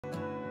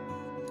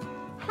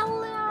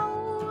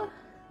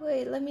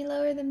Wait, let me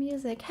lower the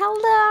music.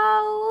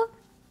 Hello!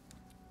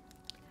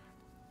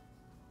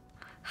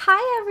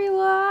 Hi,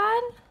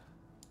 everyone!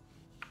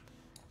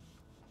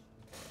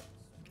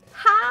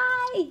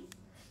 Hi!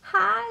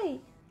 Hi!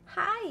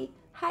 Hi!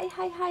 Hi,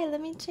 hi, hi. Let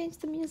me change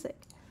the music.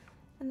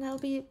 And I'll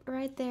be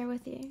right there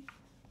with you.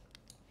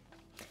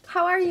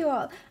 How are you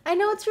all? I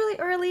know it's really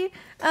early.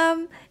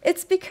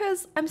 It's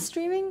because I'm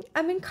streaming.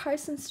 I'm in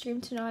Carson's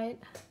stream tonight.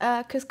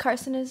 Cause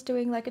Carson is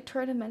doing like a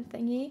tournament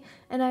thingy,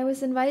 and I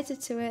was invited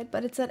to it.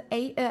 But it's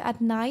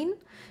at 9,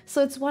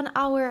 so it's 1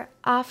 hour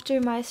after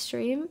my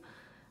stream.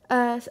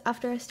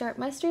 After I start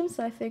my stream,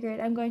 so I figured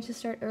I'm going to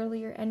start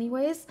earlier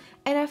anyways.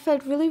 And I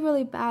felt really,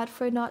 really bad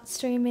for not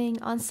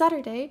streaming on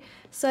Saturday,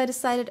 so I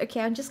decided, okay,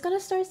 I'm just gonna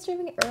start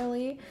streaming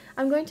early.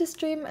 I'm going to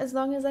stream as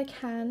long as I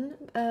can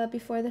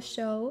before the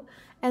show,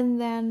 and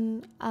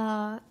then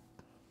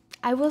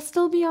I will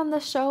still be on the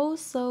show,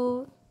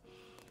 so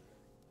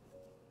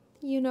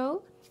you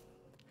know.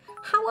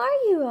 How are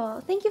you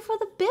all? Thank you for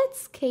the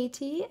bits,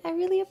 Katie. I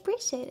really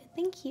appreciate it.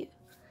 Thank you.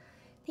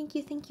 Thank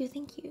you, thank you,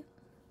 thank you.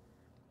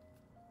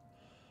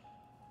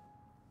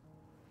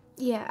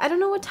 Yeah, I don't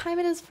know what time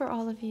it is for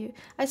all of you.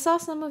 I saw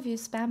some of you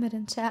spam it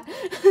in chat.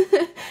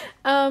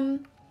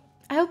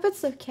 I hope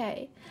it's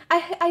okay.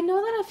 I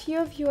know that a few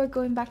of you are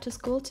going back to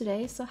school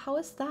today, so how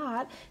is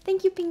that?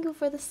 Thank you, Pingu,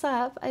 for the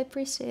sub. I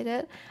appreciate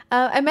it.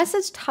 I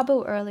messaged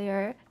Tabo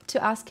earlier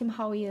to ask him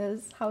how he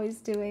is, how he's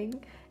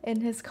doing in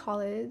his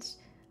college.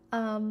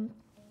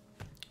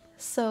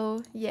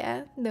 So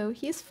yeah, no,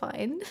 he's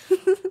fine.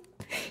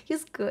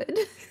 He's good.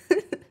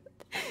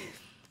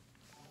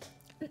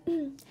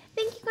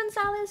 Thank you,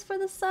 Gonzalez, for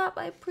the sub.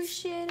 I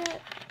appreciate it.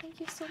 Thank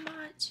you so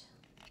much.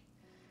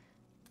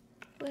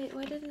 Wait,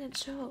 why didn't it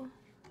show?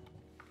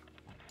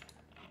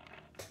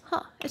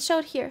 Huh, it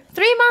showed here.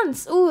 3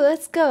 months! Ooh,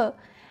 let's go.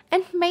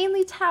 And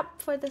mainly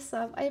tap for the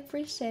sub. I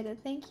appreciate it.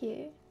 Thank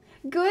you.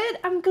 Good,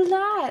 I'm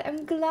glad.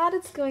 I'm glad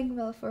it's going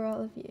well for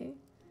all of you.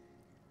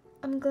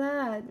 I'm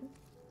glad.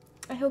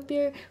 I hope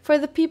you're, for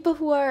the people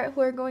who are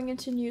going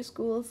into new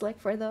schools, like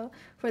for the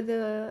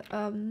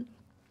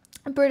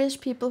British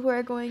people who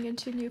are going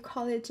into new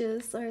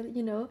colleges, or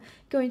you know,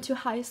 going to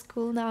high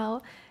school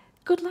now,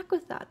 good luck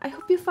with that. I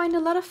hope you find a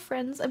lot of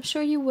friends. I'm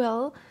sure you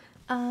will.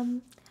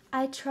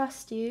 I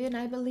trust you and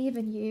I believe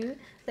in you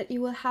that you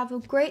will have a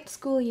great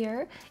school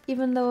year,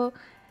 even though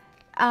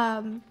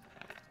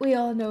we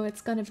all know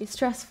it's gonna be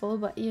stressful,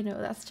 but you know,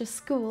 that's just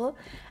school.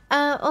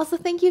 Also,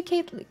 thank you,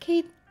 Kately,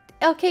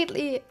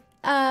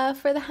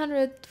 for the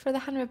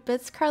 100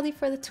 bits, Carly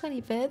for the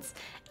 20 bits,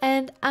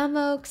 and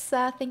Amox,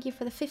 thank you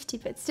for the 50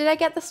 bits. Did I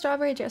get the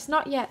strawberry dress?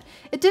 Not yet.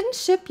 It didn't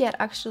ship yet,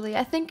 actually.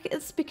 I think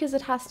it's because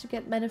it has to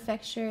get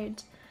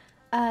manufactured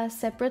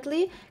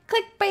separately.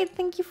 Clickbait,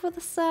 thank you for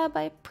the sub.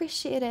 I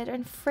appreciate it.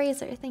 And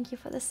Fraser, thank you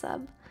for the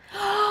sub.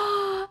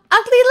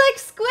 Ugly like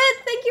Squid,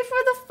 thank you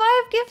for the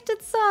 5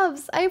 gifted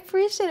subs. I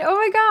appreciate it. Oh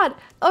my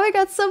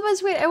god, so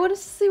much. Wait, I wanted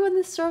to see when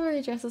the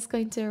strawberry dress is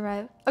going to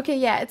arrive. Okay,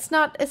 yeah, it's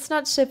not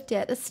shipped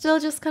yet. It's still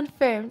just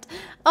confirmed.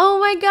 Oh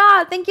my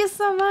god, thank you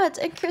so much.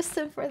 And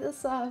Kristen for the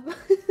sub.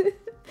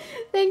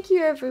 Thank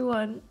you,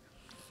 everyone.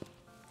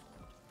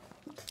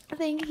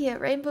 Thank you.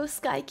 Rainbow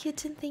Sky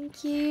Kitten,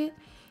 thank you.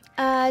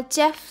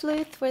 Jeff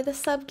Luth for the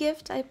sub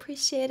gift. I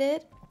appreciate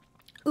it.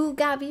 Ooh,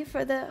 Gabby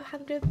for the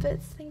 100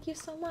 bits. Thank you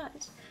so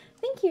much.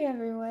 Thank you,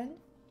 everyone.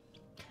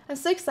 I'm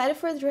so excited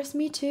for the dress.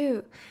 Me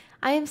too.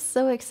 I am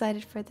so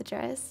excited for the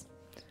dress.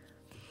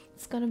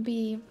 It's gonna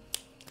be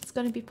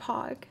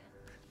pog.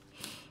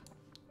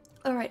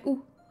 All right.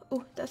 Ooh,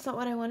 that's not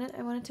what I wanted.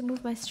 I wanted to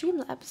move my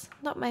Streamlabs,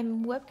 not my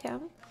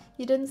webcam.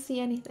 You didn't see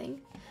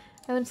anything.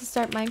 I wanted to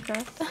start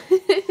Minecraft.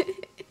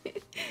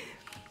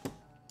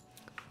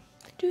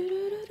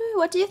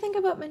 What do you think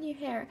about my new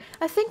hair?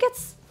 I think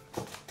it's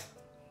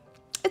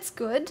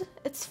good.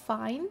 It's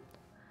fine.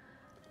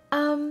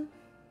 I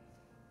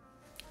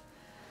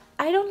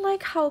don't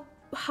like how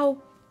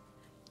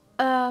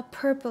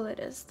purple it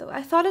is, though.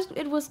 I thought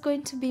it was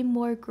going to be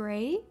more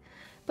gray,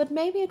 but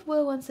maybe it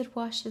will once it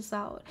washes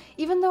out.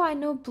 Even though I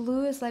know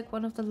blue is like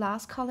one of the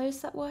last colors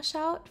that wash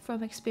out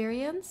from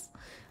experience.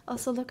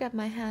 Also, look at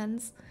my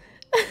hands.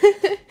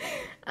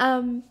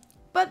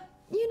 But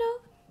you know,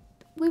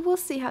 we will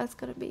see how it's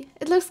gonna be.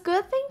 It looks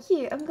good. Thank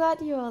you. I'm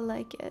glad you all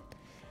like it.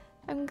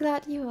 I'm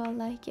glad you all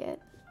like it.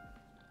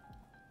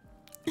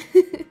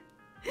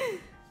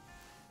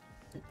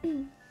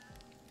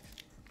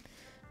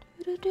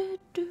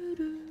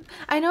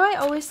 I know I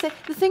always say,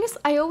 the thing is,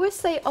 I always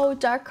say, oh,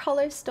 dark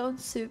colors don't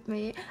suit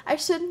me. I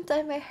shouldn't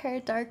dye my hair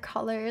dark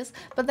colors,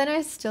 but then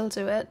I still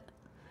do it.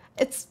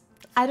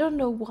 I don't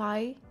know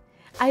why.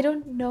 I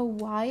don't know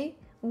why.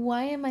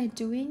 Why am I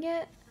doing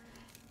it?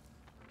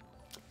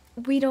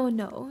 We don't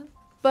know.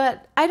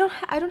 But I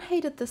don't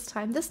hate it this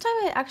time. This time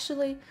I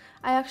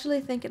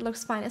actually think it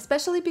looks fine,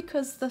 especially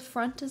because the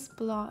front is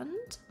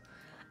blonde.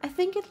 I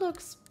think it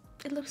looks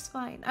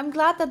fine. I'm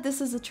glad that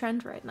this is a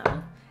trend right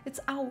now.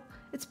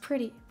 It's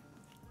pretty.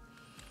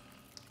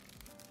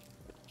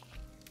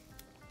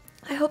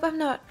 I hope I'm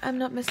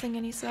not missing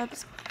any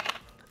subs.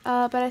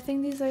 But I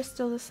think these are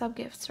still the sub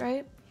gifts,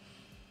 right?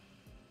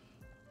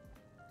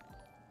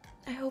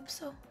 I hope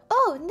so.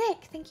 Oh,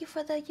 Nick, thank you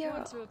for the euro.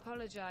 Want to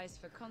apologize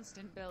for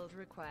constant build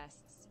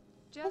requests.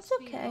 That's Just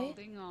okay. been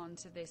holding on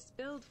to this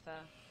build for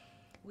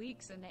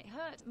weeks, and it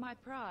hurt my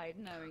pride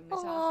knowing that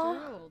Aww.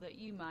 after all that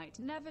you might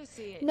never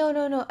see it. No,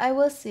 I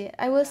will see it.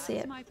 I will see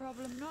it. That's my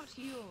problem, not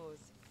yours.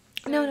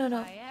 So no. if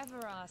I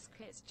ever ask,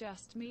 it's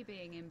just me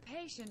being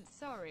impatient.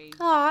 Sorry.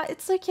 Ah,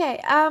 it's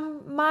okay.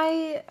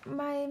 My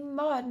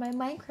mod, my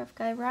Minecraft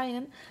guy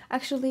Ryan,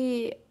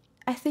 actually,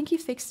 I think he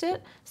fixed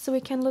it, so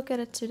we can look at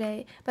it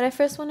today. But I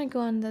first want to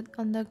go on the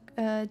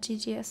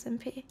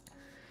GGSMP.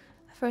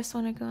 I first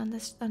want to go on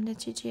the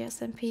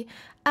GGSMP.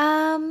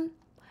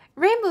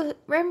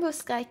 Rainbow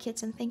Sky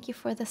Kitchen, thank you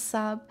for the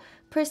sub.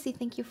 Percy,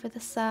 thank you for the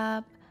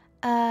sub.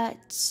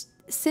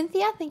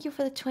 Cynthia, thank you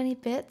for the 20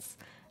 bits.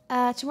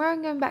 Tomorrow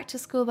I'm going back to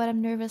school, but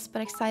I'm nervous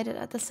but excited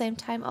at the same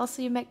time.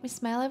 Also, you make me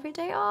smile every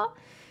day. Oh,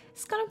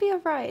 it's gonna be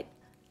alright.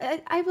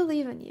 I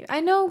believe in you.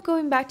 I know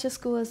going back to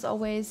school is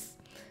always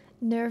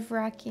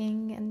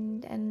nerve-wracking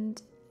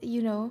and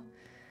you know,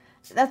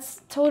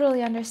 that's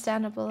totally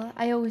understandable.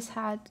 I always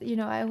had, you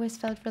know, I always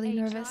felt really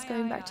nervous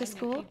going back to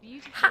school.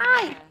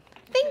 Hi!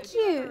 Thank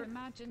you! Could you ever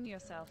imagine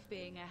yourself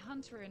being a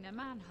hunter in a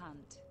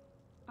manhunt?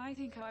 I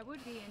think I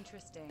would be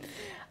interesting.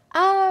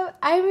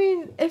 I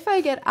mean, if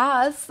I get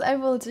asked, I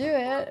will do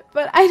it.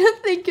 But I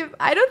don't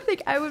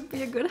think I would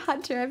be a good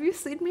hunter. Have you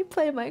seen me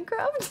play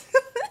Minecraft?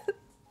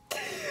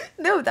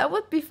 No, that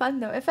would be fun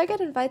though. If I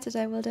get invited,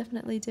 I will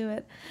definitely do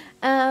it.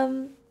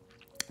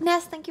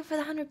 Ness, thank you for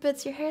the 100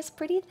 bits. Your hair is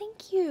pretty.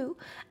 Thank you.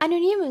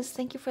 Anonymous,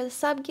 thank you for the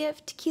sub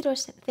gift. Kiro,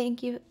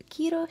 thank you.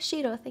 Kiro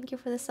Shiro, thank you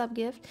for the sub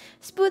gift.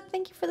 Spoot,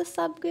 thank you for the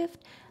sub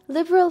gift.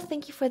 Liberal,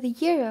 thank you for the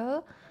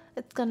euro.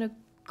 It's gonna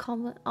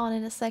come on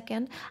in a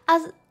second.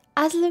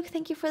 As Luke,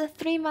 thank you for the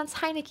 3 months.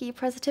 Heineke, your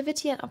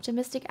positivity and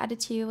optimistic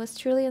attitude has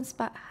truly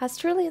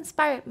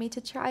inspired me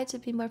to try to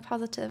be more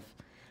positive.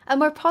 A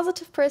more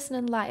positive person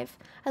in life.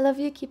 I love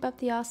you. Keep up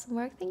the awesome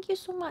work. Thank you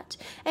so much.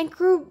 And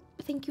Group,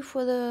 thank you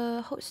for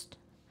the host.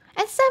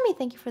 And Sammy,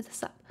 thank you for the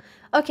sub.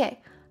 Okay.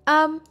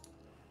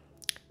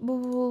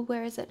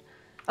 Where is it?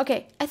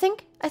 Okay, I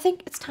think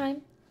it's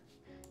time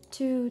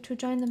to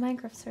join the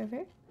Minecraft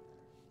server.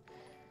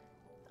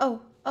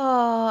 Oh,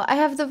 I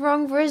have the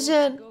wrong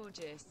version.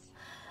 Gorgeous.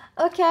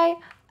 Okay.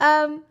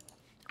 1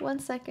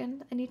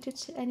 second. I need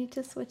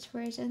to switch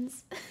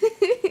versions.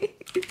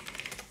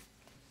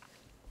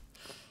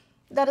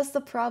 That is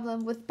the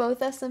problem with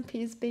both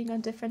SMPs being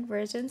on different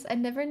versions. I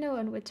never know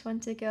on which one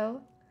to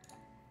go.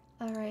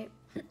 All right.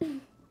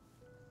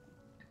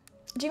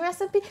 Dream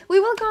SMP. We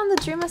will go on the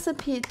Dream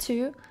SMP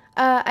too.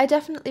 I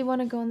definitely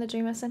want to go on the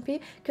Dream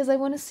SMP because I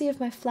want to see if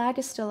my flag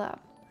is still up.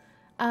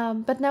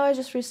 But now I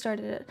just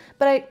restarted it.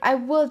 But I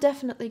will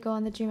definitely go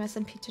on the Dream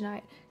SMP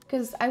tonight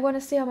because I want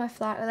to see how my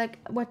flag, like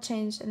what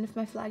changed and if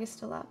my flag is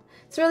still up.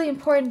 It's really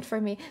important for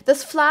me.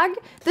 This flag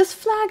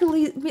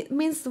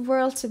means the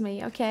world to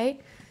me. Okay,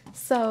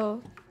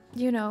 so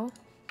you know.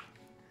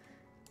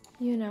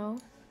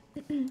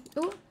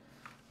 Ooh.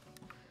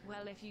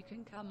 Well, if you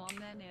can come on,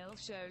 then I'll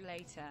show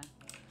later.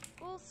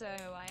 Also,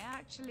 I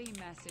actually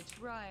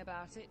messaged Rye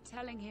about it,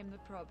 telling him the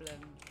problem.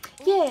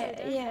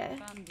 Yeah.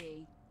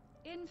 Fundy.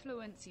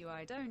 Influence you.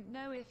 I don't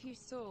know if you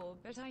saw,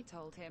 but I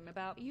told him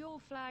about your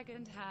flag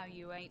and how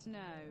you ain't no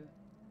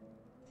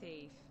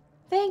thief.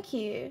 Thank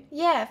you.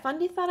 Yeah,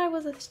 Fundy thought I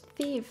was a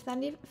thief.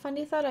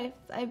 Fundy thought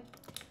I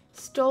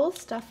stole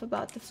stuff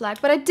about the flag,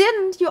 but I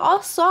didn't. You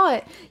all saw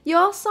it. You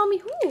all saw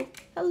me. Ooh,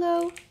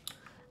 hello.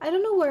 I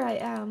don't know where I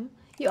am.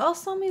 You all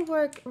saw me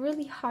work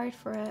really hard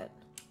for it.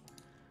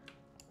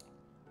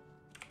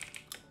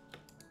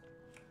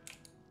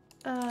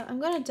 I'm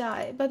gonna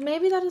die, but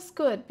maybe that is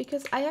good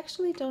because I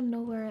actually don't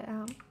know where I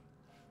am.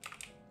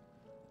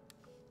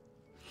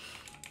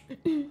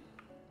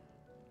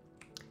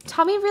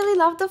 Tommy really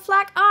loved the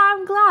flag. Oh,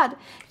 I'm glad.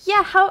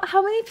 Yeah,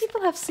 how many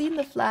people have seen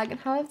the flag and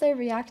how have they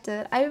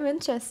reacted? I'm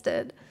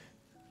interested.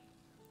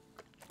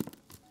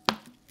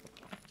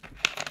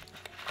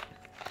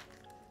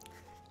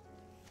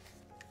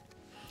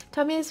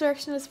 Tommy's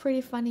reaction was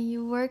pretty funny.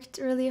 You worked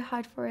really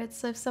hard for it,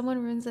 so if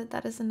someone ruins it,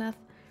 that is enough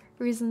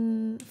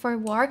reason for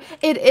war.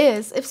 It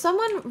is. If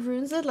someone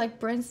ruins it, like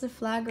burns the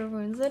flag or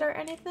ruins it or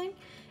anything,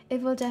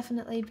 it will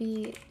definitely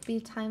be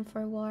time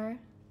for war.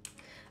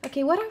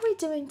 Okay, what are we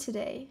doing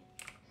today?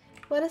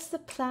 What is the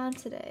plan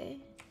today?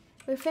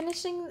 We're gonna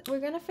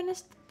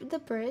finish the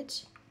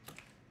bridge.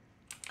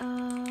 But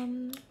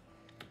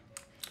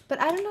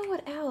I don't know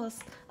what else.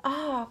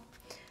 Ah,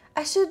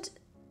 I should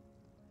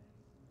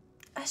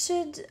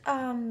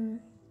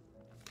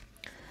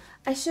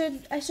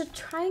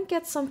try and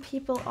get some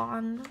people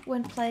on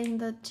when playing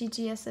the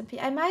GGSMP.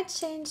 I might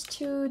change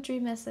to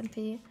Dream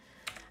SMP.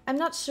 I'm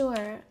not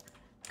sure,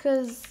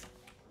 cause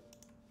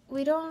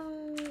we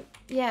don't.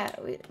 Yeah,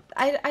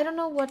 I don't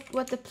know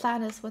what the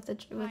plan is with the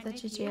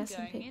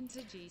GGSMP. Going into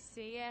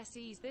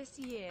GCSEs this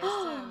year,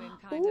 so I'm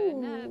kinda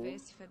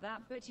nervous for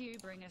that, but you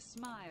bring a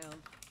smile.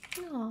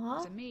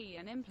 Aww. To me,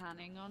 and I'm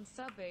planning on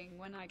subbing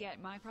when I get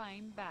my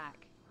prime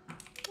back.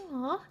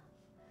 Aww.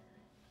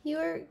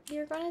 You're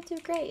gonna do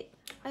great.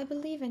 I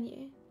believe in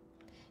you.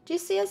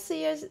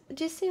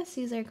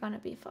 GCSEs are gonna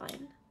be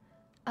fine.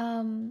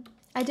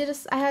 I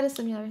had a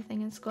similar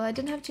thing in school. I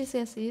didn't have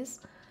GCSEs,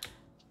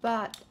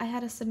 but I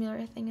had a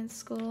similar thing in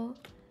school,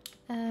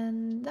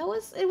 and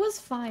it was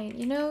fine,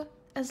 you know,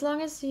 as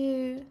long as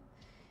you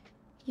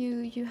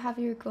have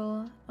your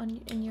goal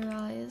in your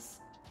eyes.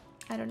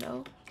 I don't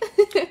know.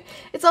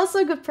 It's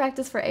also good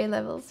practice for A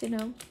levels, you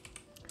know.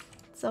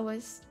 It's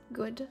always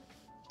good.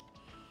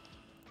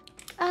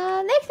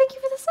 Nick, thank you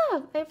for the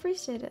sub. I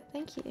appreciate it.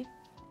 Thank you.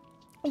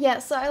 Yeah,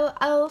 so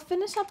I'll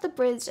finish up the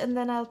bridge and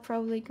then I'll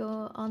probably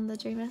go on the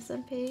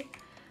GGSMP.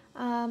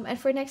 And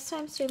for next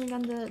time streaming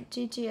on the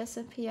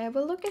GGSMP, I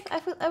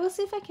will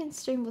see if I can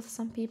stream with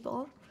some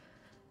people,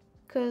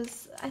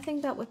 cause I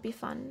think that would be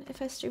fun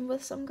if I stream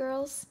with some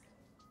girls.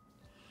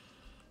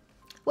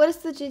 What is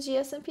the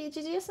GGSMP?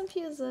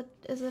 GGSMP is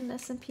an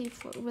SMP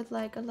with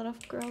like a lot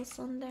of girls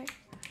on there,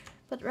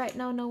 but right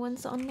now no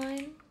one's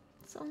online.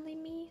 It's only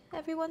me.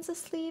 Everyone's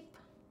asleep,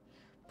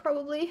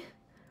 probably.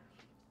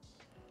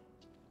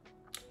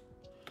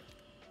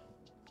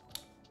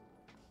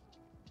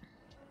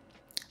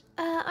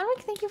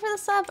 Anrik, thank you for the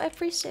sub. I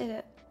appreciate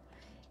it.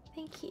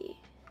 Thank you.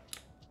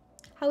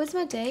 How was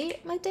my day?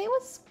 My day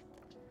was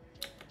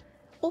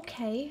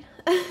okay.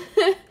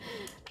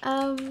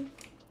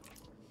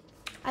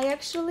 I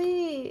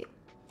actually,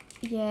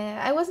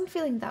 yeah, I wasn't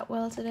feeling that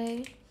well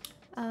today.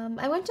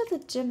 I went to the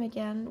gym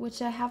again,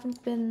 which I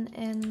haven't been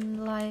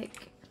in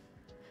like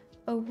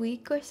a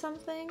week or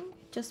something,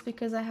 just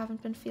because I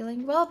haven't been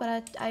feeling well,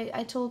 but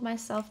I told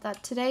myself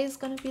that today is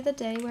gonna be the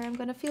day where I'm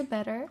gonna feel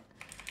better.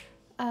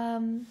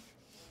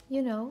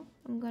 You know,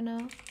 I'm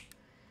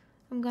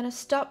gonna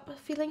stop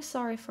feeling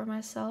sorry for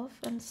myself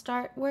and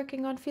start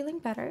working on feeling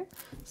better.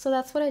 So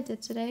that's what I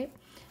did today.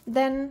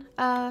 Then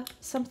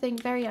something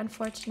very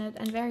unfortunate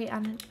and very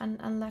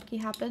unlucky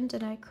happened,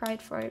 and I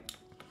cried for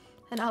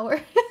an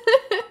hour.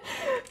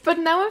 But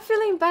now I'm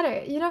feeling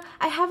better. You know,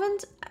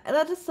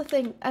 that is the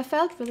thing. I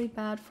felt really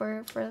bad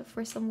for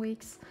some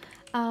weeks,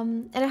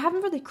 and I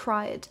haven't really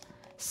cried.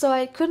 So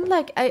I couldn't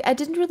I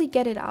didn't really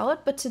get it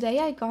out, but today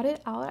I got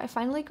it out. I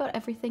finally got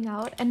everything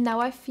out, and now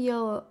I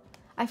feel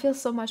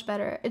so much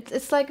better.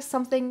 It's like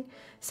something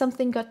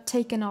got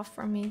taken off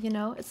from me, you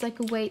know? It's like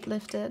a weight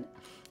lifted.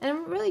 And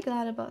I'm really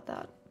glad about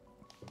that.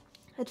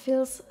 It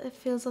feels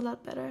a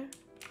lot better.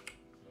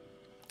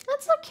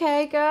 That's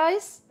okay,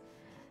 guys.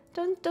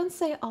 Don't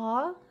say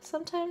aw.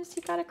 Sometimes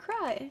you gotta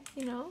cry,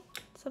 you know?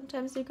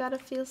 Sometimes you gotta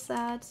feel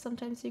sad,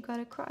 sometimes you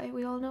gotta cry.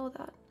 We all know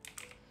that.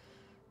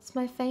 It's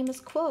my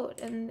famous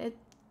quote, and it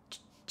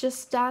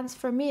just stands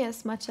for me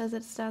as much as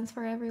it stands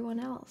for everyone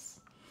else.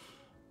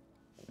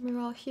 We're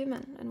all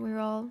human, and we're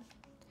all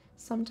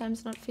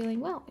sometimes not feeling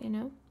well, you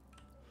know?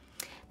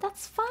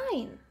 That's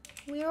fine.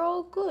 We're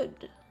all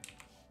good.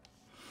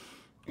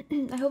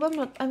 I hope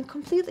I'm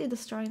completely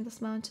destroying this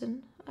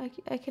mountain.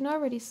 I can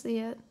already see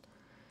it,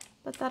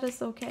 but that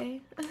is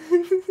okay.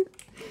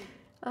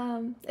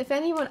 If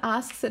anyone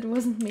asks, it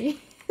wasn't me.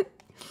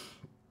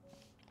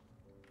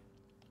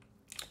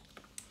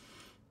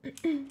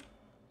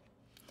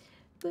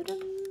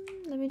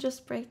 Let me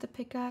just break the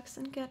pickaxe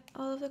and get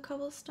all of the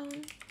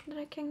cobblestone that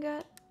I can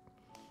get.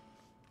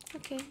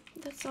 Okay,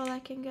 that's all I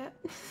can get.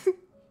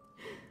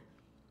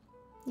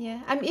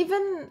 Yeah, I'm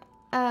even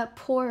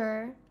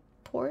poorer.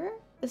 Poorer?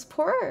 Is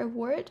poorer a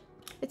word?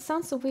 It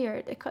sounds so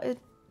weird. It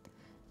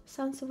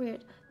sounds so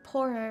weird.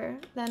 Poorer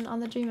than on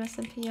the Dream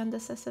SMP on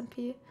this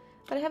SMP.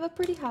 But I have a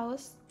pretty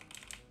house.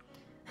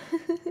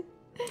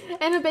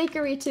 And a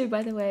bakery too,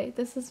 by the way.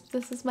 This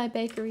is my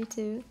bakery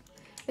too.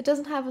 It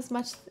doesn't have as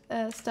much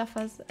stuff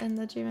as in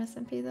the Dream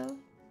SMP though.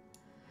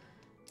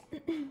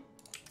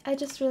 I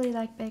just really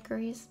like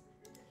bakeries.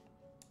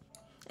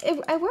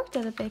 I worked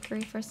at a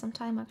bakery for some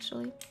time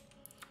actually.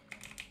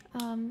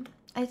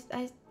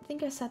 I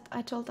think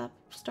I told that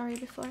story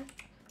before.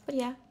 But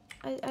yeah,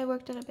 I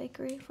worked at a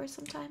bakery for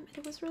some time and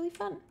it was really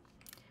fun.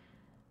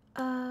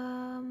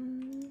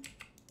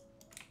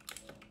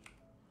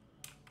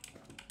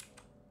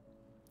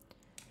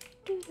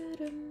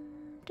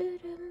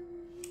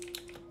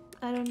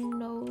 I don't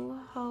know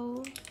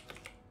how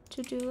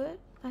to do it.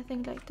 I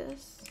think like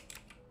this.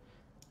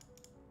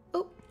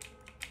 Oh.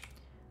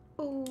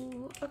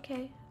 Oh,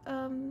 okay.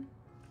 I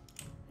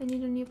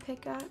need a new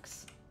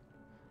pickaxe.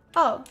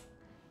 Oh,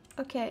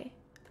 okay.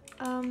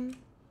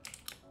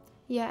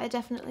 Yeah, I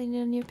definitely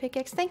need a new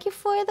pickaxe. Thank you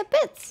for the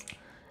bits,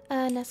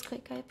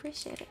 Nesquik. I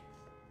appreciate it.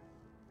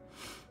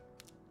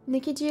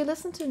 Nikki, do you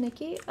listen to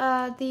Nikki,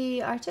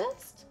 the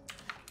artist?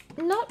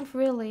 Not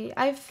really.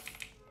 I've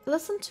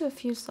listened to a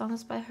few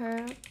songs by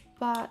her,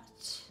 but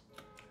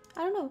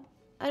I don't know.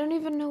 I don't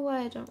even know why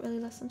I don't really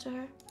listen to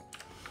her.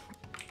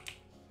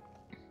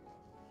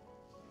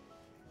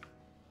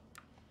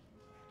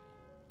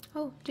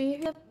 Oh, do you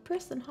hear the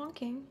person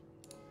honking?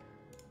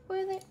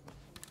 Where are they?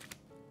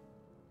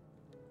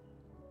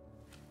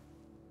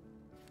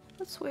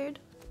 That's weird.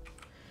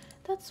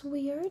 That's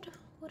weird.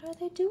 What are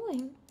they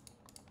doing?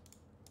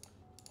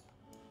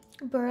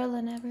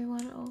 Berlin,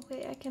 everyone. Oh,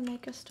 wait, I can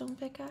make a stone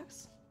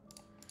pickaxe.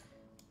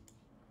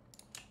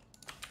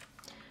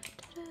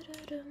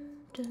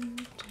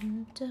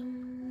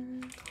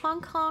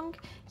 Honk honk.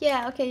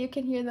 Yeah, okay, you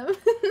can hear them.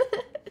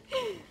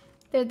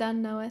 They're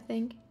done now, I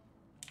think.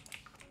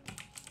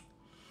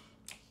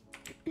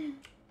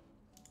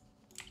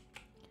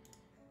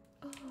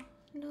 Oh,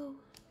 no.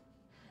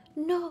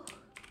 No.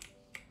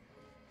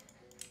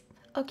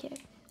 Okay.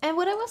 And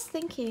what I was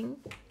thinking,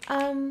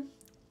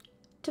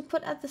 to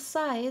put at the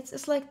sides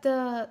is like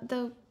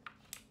the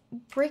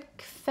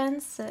brick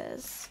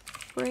fences.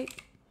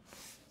 Brick,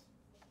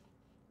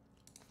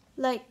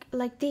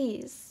 like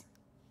these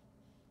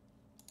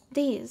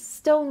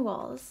stone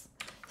walls.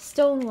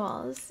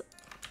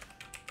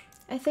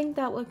 I think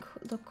that would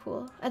look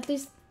cool. At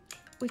least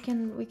we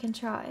can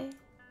try.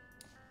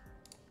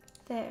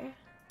 There.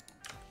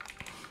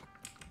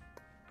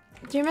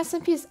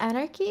 GGSMP's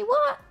Anarchy?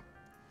 What?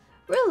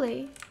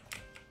 Really?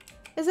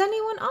 Is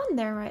anyone on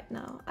there right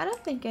now? I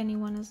don't think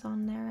anyone is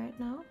on there right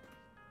now.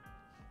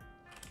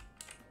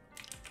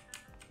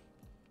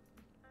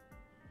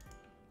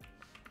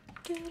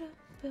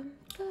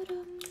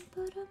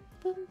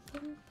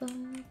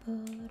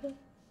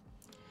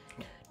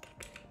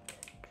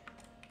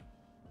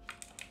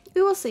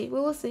 We will see, we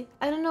will see.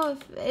 I don't know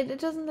if it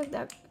doesn't look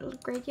that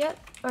great yet,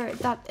 or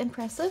that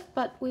impressive,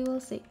 but we will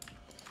see.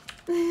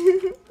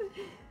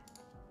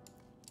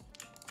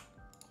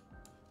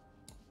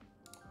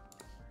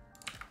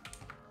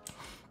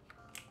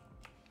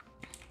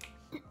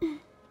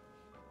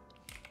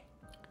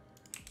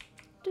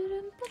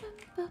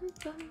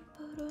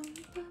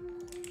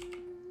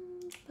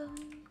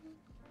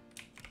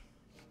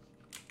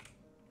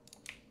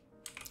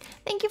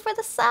 Thank you for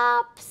the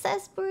sub,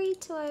 says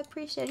Burrito. I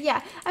appreciate it.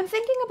 Yeah, I'm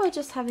thinking about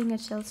just having a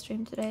chill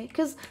stream today.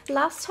 Because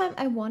last time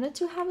I wanted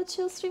to have a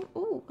chill stream.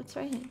 Ooh, it's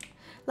raining.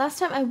 Last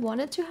time I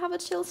wanted to have a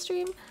chill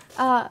stream.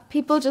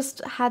 People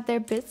just had their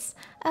bits.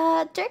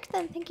 Dirk,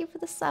 then thank you for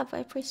the sub. I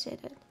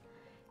appreciate it.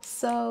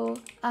 So,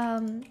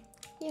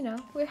 you know,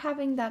 we're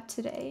having that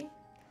today.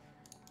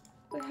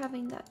 We're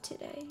having that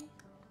today.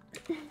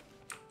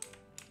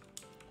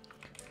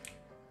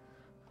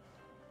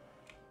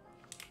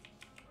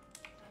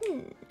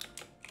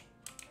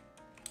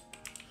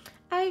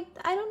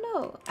 I don't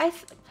know.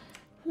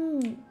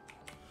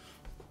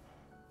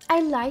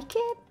 I like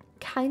it,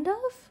 kind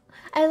of.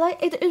 I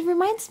like it. It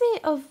reminds me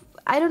of,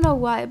 I don't know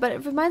why, but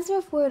it reminds me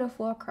of World of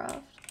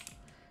Warcraft.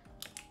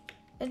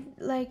 It,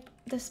 like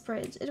this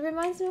bridge. It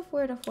reminds me of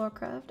World of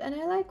Warcraft, and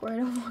I like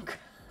World of Warcraft.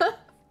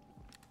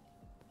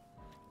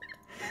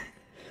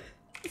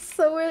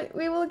 So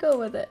we will go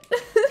with it.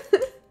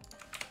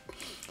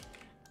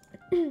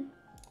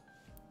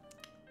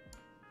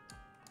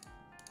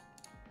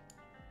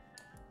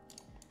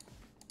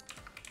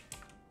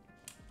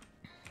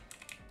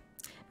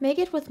 Make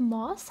it with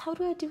moss? How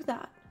do I do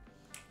that?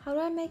 How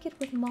do I make it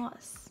with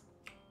moss?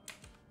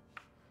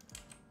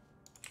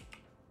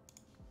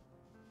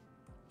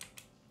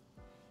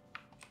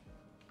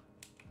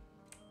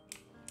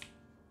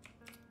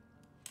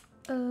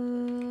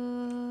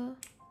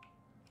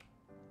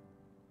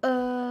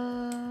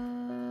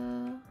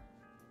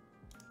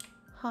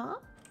 Huh?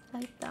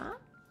 Like that?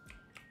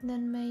 And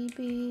then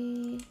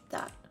maybe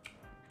that.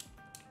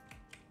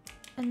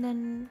 And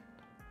then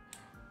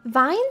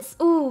vines?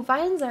 Ooh,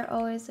 vines are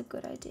always a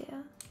good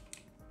idea.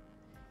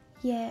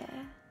 Yeah.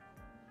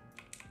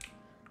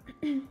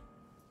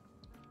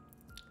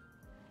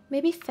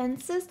 Maybe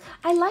fences?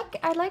 I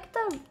like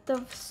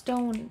the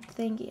stone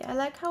thingy. I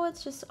like how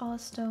it's just all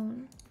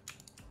stone.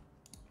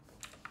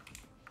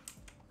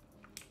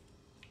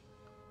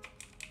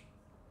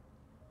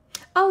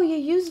 Oh, you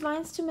use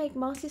vines to make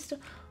mossy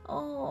stone.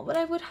 Oh, but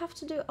I would have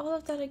to do all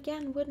of that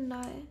again, wouldn't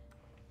I?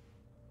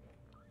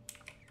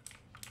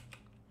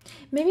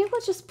 Maybe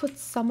we'll just put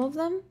some of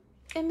them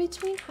in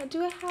between. How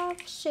do I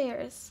have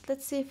shares?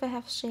 Let's see if I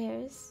have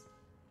shares.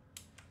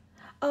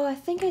 Oh, I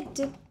think I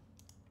did.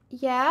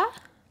 Yeah?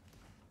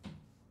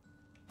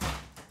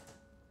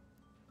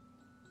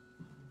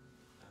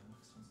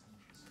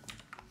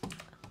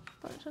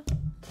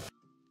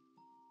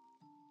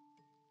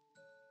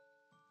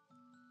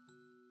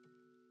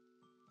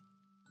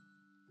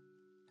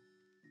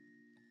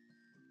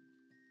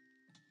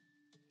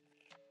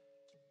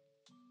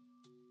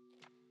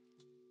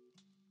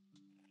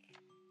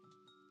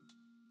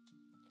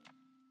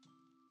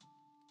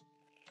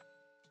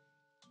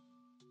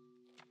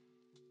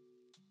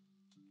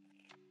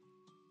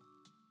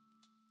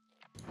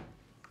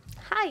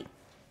 Hi.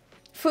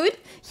 Food?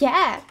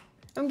 Yeah.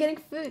 I'm getting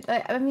food.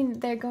 I mean,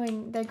 they're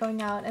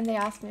going out, and they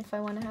asked me if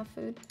I want to have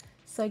food.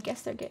 So I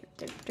guess they're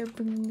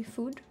bringing me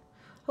food.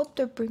 Hope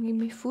they're bringing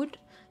me food.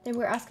 They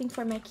were asking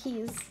for my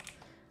keys.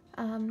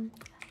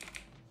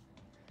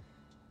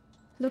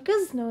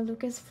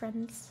 Luca's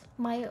friends.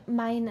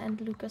 Mine and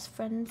Luca's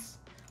friends.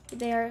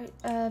 They are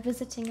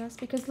visiting us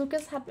because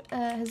Lucas had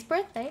his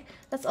birthday.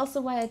 That's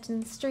also why I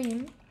didn't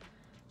stream.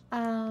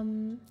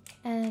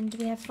 And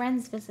we have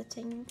friends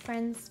visiting,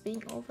 friends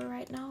being over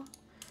right now.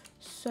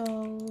 So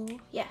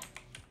yeah,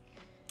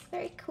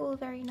 very cool,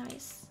 very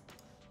nice.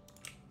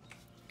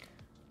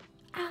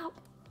 Ow!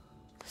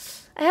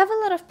 I have a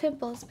lot of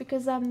pimples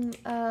because I'm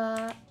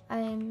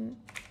having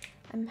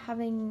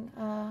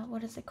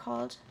what is it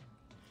called?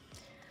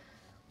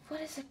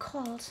 What is it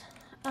called?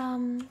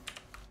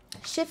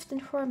 Shift in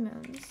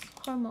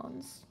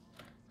hormones.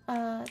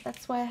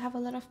 That's why I have a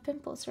lot of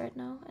pimples right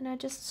now, and I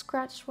just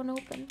scratched one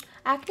open.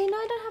 Acne? No,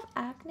 I don't have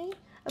acne.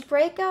 A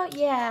breakout?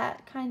 Yeah,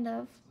 kind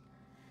of.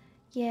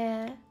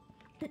 Yeah.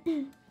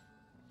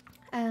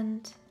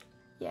 And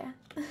yeah,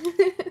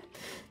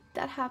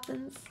 that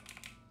happens.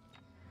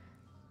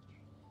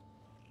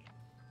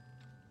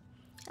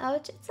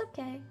 Ouch, it's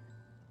okay.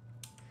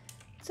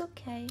 It's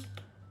okay.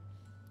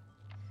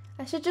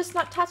 I should just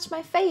not touch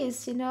my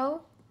face, you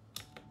know?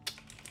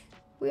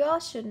 We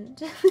all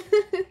shouldn't.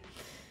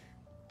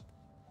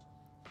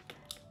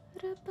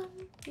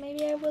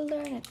 Maybe I will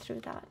learn it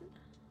through that.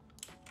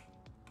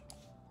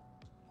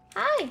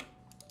 Hi!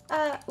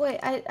 Wait,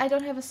 I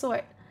don't have a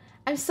sword.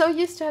 I'm so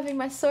used to having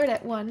my sword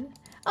at one.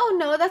 Oh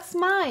no, that's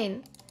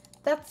mine.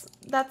 That's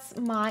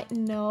mine.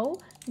 No,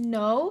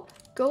 no,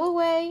 go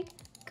away.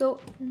 Go.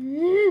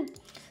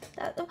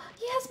 Oh,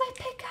 he has my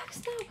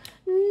pickaxe now.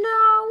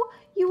 No,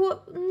 you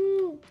will.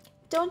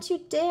 Don't you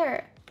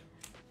dare.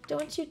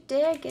 Don't you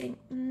dare getting.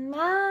 No.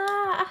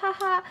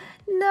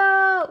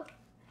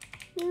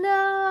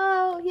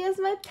 No, he has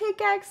my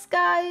pickaxe,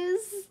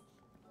 guys.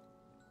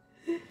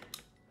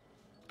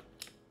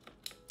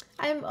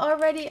 I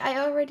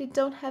already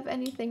don't have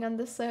anything on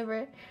the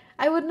server.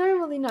 I would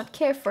normally not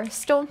care for a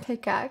stone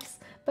pickaxe,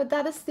 but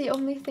that is the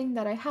only thing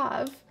that I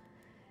have.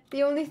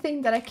 The only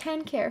thing that I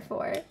can care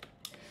for.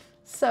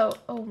 So,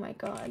 oh my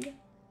god.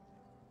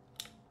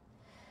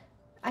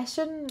 I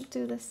shouldn't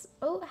do this.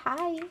 Oh,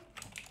 hi.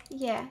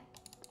 Yeah,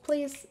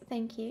 please,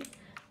 thank you.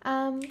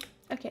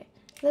 Okay,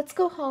 let's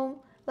go home.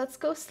 Let's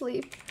go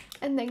sleep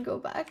and then go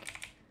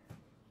back.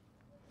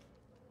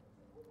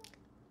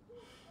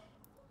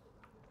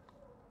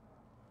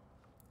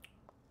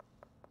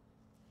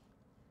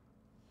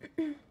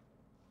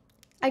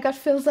 I got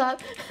filled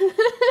up.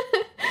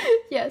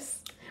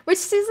 Yes. Which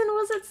season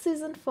was it?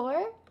 Season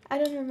 4? I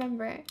don't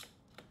remember.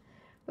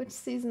 Which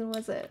season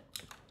was it?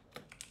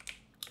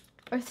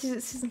 Or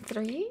season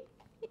 3?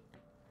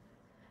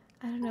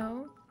 I don't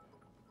know.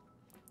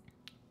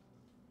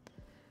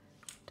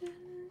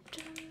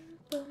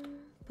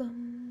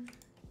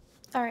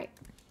 Alright.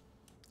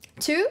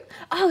 2?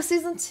 Oh,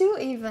 season 2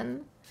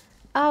 even.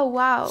 Oh,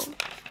 wow.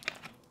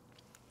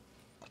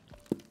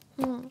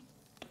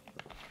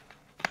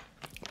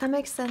 That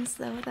makes sense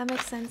though. That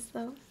makes sense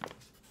though.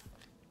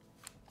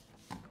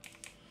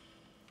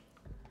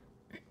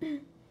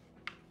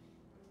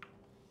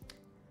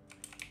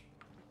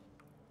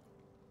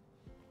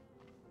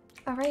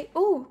 Alright.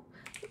 Oh,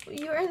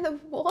 you're in the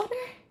water?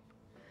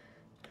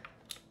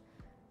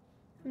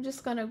 I'm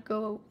just gonna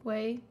go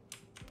away.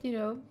 You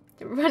know,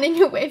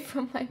 running away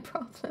from my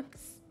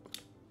problems.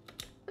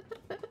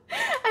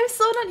 I'm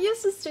so not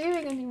used to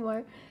streaming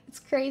anymore. It's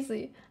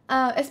crazy.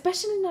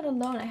 Especially not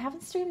alone. I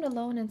haven't streamed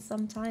alone in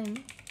some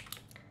time.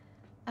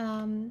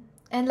 And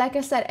like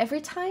I said,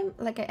 every time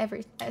I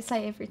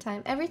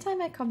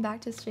come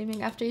back to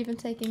streaming after even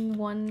taking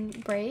one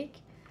break,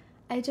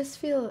 I just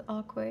feel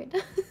awkward.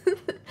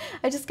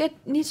 I just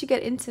need to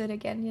get into it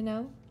again, you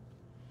know?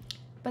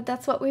 But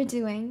that's what we're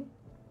doing.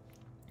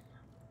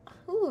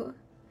 Ooh,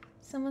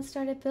 someone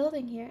started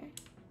building here.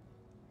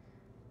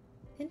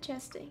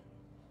 Interesting.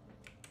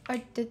 Or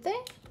did they?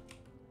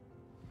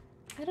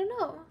 I don't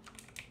know.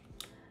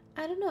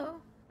 I don't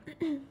know.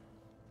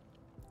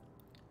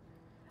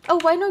 Oh,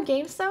 why no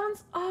game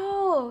sounds?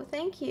 Oh,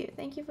 thank you.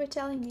 Thank you for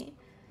telling me.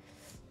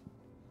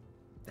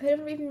 I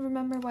don't even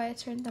remember why I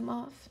turned them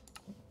off.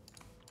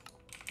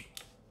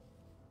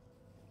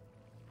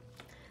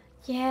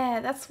 Yeah,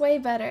 that's way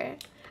better.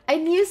 I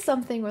knew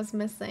something was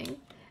missing.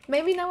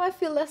 Maybe now I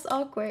feel less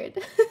awkward.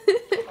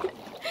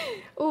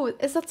 Ooh,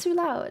 is that too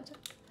loud?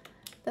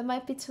 That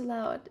might be too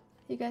loud.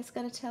 You guys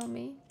gotta tell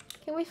me.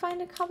 Can we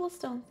find a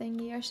cobblestone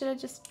thingy, or should I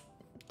just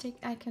dig?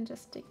 I can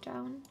just dig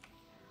down.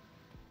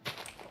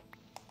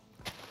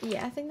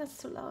 Yeah, I think that's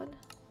too loud.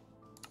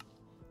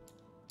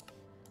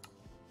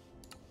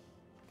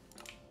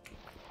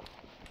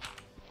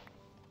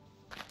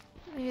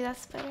 Maybe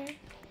that's better.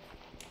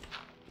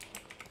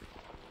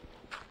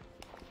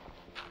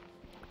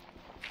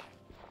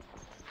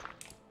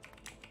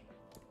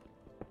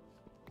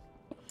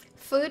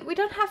 Food? We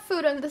don't have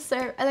food on the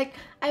server. I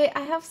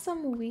have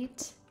some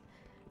wheat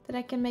that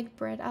I can make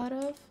bread out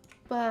of,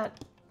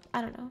 but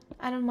I don't know.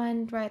 I don't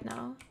mind right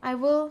now. I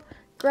will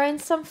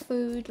grind some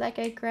food like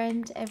I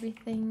grind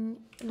everything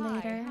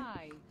later.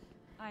 Hi.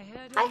 I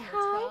heard on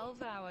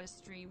the 12-hour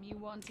stream you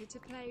wanted to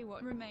play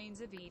What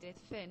Remains of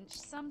Edith Finch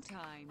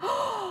sometime.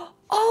 Oh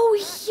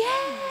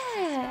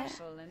yeah! It's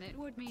special, and it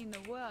would mean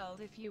the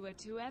world if you were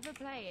to ever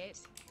play it.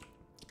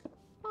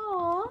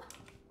 Aww.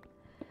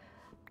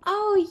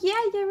 Oh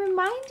yeah, you're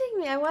reminding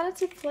me. I wanted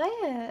to play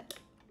it.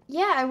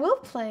 Yeah, I will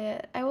play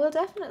it. I will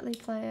definitely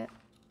play it.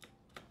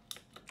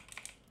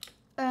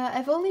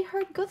 I've only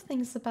heard good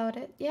things about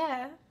it.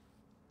 Yeah.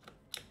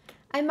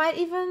 I might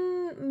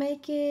even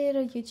make it a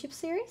YouTube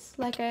series,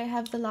 like I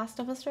have The Last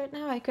of Us right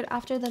now. I could,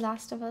 after The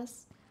Last of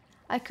Us,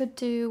 I could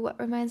do What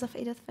Remains of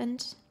Edith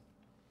Finch.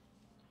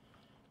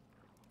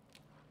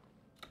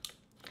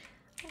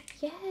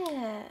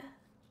 Yeah,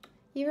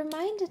 you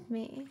reminded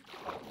me.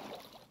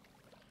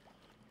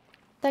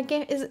 That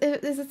game is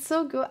it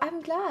so good?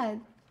 I'm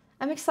glad.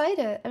 I'm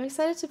excited. I'm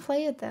excited to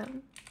play it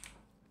then.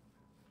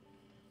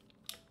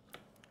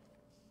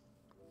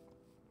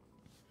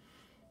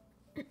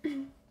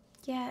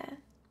 Yeah.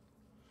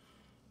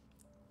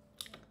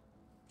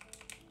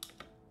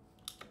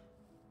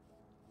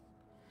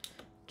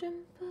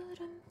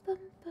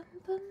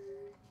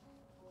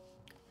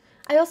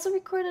 I also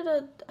recorded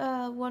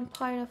a one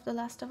part of The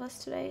Last of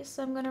Us today,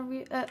 so I'm gonna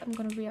re-upload. I'm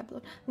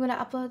gonna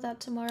upload that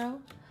tomorrow.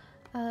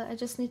 I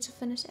just need to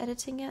finish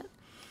editing it.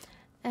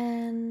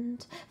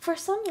 And for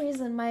some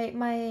reason,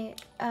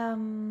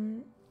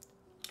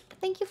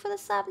 thank you for the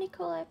sub,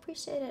 Nicole. I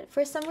appreciate it.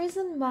 For some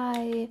reason,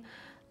 my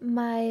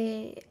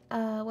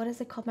what is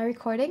it called? My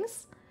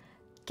recordings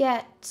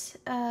get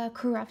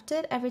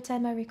corrupted every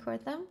time I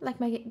record them, like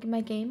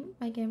my game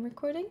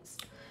recordings.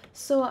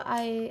 So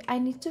I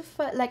need to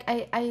like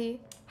I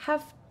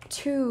have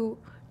two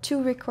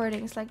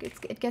recordings, like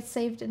it gets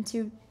saved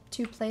into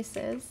two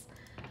places,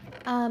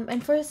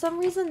 and for some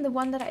reason the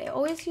one that I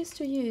always used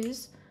to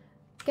use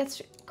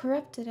gets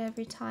corrupted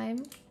every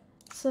time.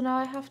 So now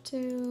I have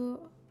to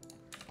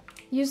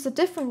use the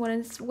different one,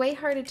 and it's way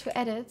harder to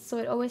edit, so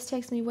it always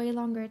takes me way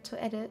longer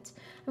to edit.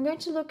 I'm going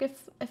to look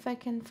if I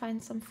can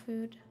find some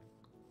food.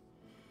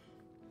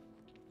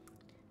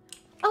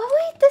 Oh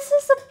wait, this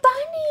is a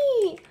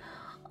bunny!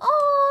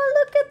 Oh,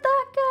 look at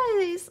that,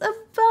 guys! A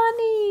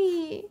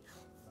bunny!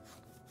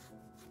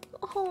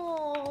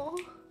 Oh,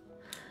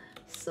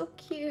 so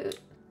cute.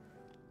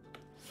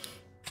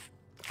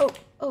 Oh.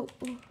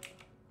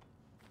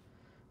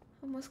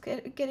 Almost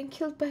getting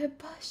killed by a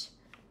bush.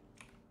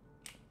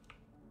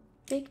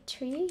 Big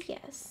tree?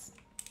 Yes.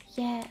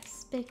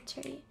 Yes, big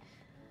tree.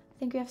 I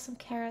think we have some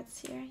carrots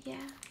here,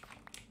 yeah.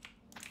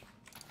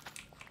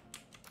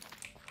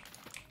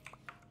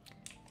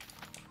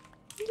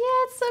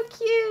 Yeah, it's so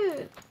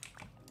cute.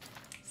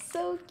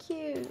 So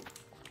cute.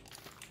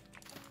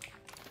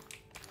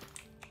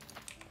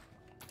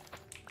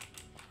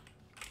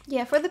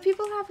 Yeah, for the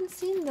people who haven't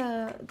seen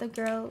the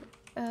girl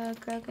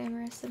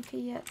gamer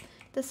SMP yet,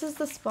 this is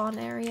the spawn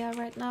area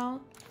right now.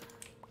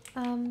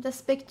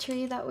 This big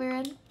tree that we're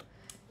in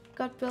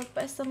got built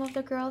by some of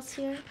the girls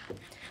here,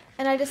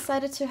 and I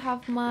decided to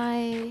have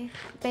my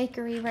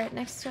bakery right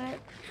next to it.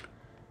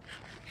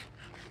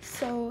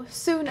 So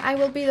soon I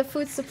will be the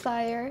food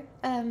supplier,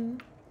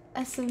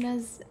 as soon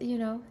as, you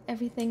know,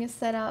 everything is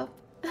set up.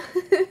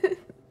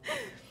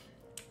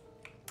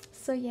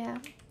 So yeah,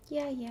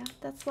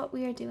 that's what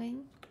we are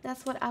doing.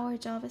 That's what our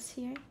job is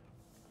here.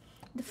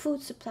 The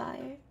food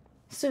supplier.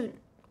 Soon.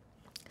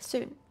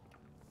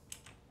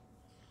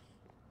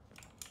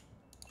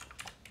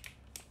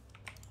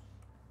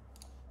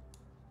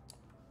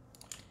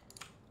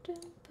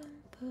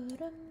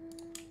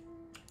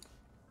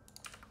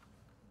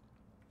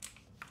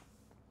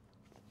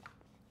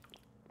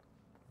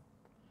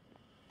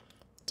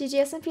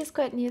 GGSMP is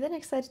quite new, then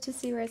excited to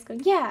see where it's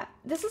going. Yeah,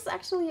 this is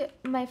actually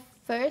my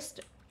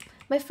first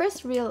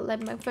real,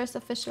 like my first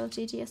official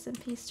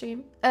GGSMP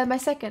stream. My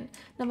second,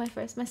 not my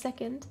first, my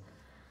second.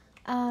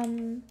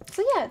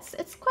 So yeah,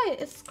 it's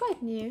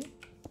quite new.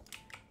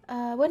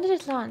 When did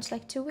it launch?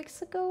 Like 2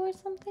 weeks ago or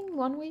something?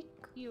 1 week?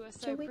 You are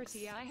so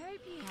pretty. I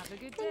hope you have a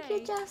good day.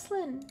 Thank you,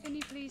 Jocelyn. Can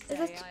you please say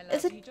I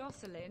love you,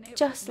 Jocelyn? It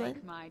Jocelyn? would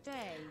make my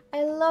day.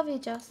 I love you,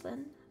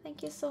 Jocelyn.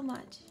 Thank you so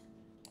much.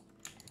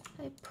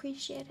 I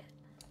appreciate it.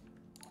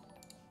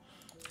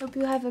 Hope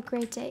you have a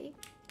great day.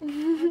 Have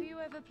you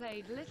ever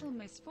played Little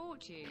Miss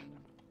Fortune?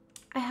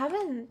 I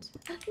haven't.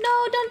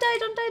 No, don't die.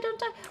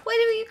 Why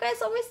do you guys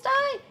always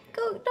die?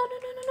 Go.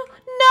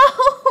 No.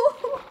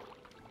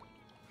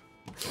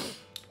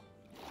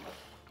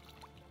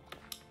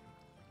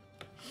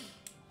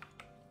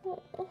 Oh,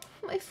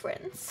 my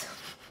friends.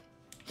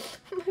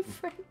 My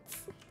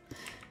friends.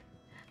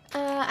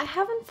 I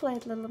haven't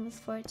played Little Miss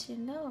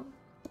Fortune, no.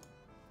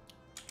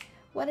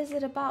 What is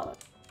it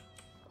about?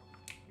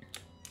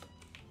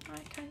 I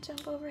can't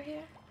jump over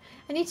here.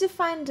 I need to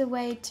find a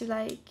way to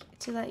like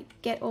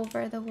get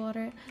over the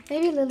water.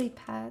 Maybe lily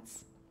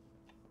pads.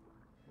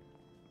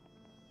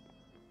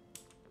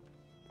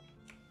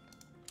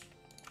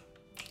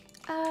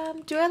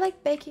 Do I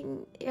like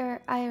baking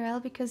your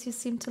IRL because you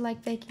seem to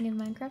like baking in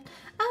Minecraft?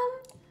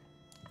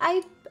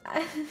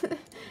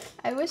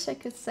 I wish I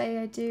could say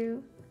I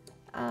do.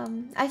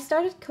 I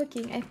started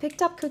cooking. I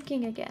picked up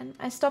cooking again.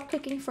 I stopped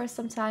cooking for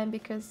some time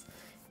because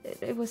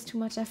it was too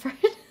much effort.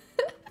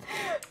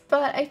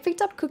 But I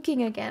picked up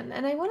cooking again,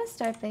 and I want to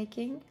start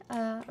baking,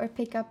 or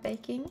pick up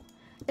baking.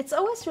 It's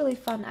always really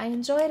fun. I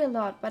enjoy it a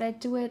lot, but I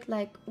do it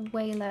like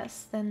way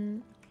less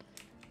than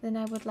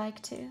I would like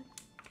to.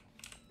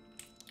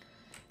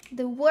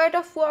 The World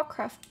of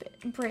Warcraft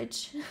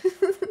bridge.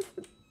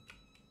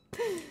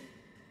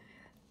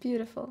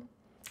 Beautiful.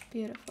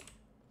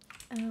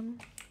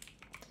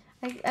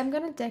 I'm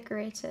gonna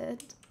decorate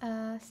it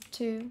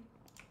too.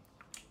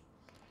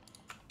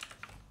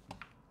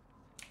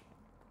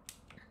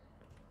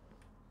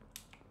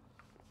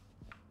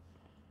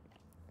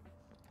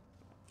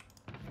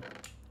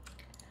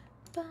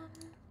 Bum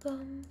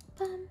bum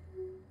bum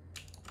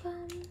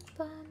bum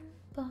bum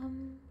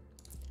bum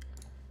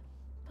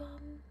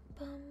bum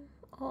bum.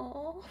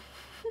 Oh,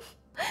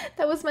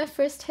 that was my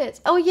first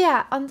hit. Oh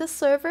yeah, on the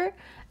server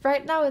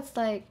right now it's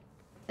like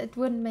it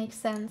wouldn't make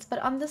sense, but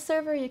on the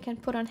server you can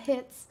put on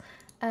hits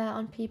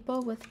on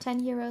people with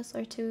 10 euros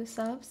or 2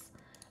 subs,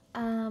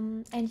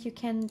 and you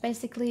can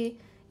basically,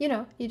 you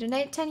know, you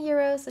donate 10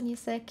 euros and you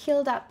say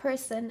kill that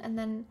person, and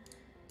then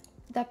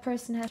that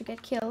person has to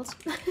get killed.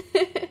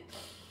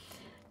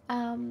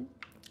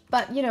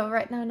 But you know,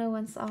 right now no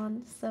one's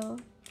on, so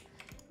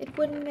it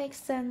wouldn't make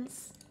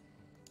sense.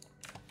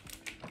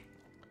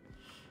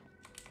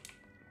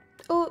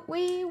 Oh,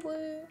 we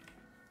were.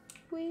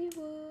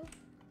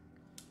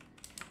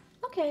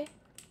 Okay.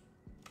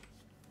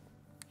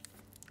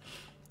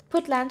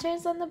 Put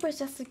lanterns on the bridge.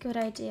 That's a good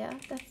idea.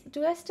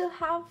 Do I still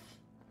have?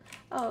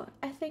 Oh,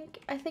 I think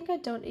I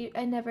don't.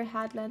 I never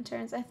had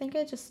lanterns. I think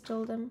I just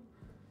stole them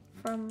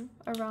from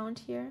around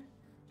here.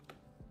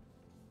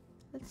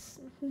 Let's.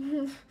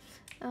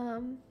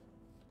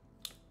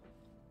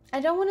 I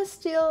don't want to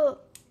steal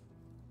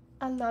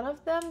a lot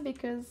of them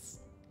because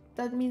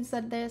that means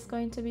that there's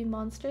going to be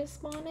monsters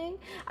spawning.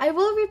 I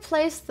will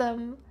replace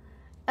them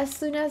as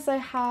soon as I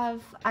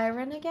have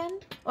iron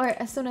again, or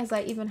as soon as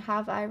I even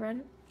have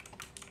iron.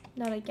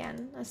 Not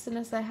again. As soon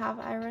as I have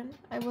iron,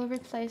 I will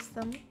replace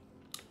them.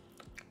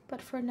 But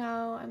for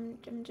now, I'm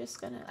just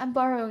gonna. I'm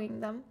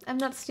borrowing them. I'm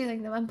not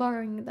stealing them. I'm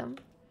borrowing them.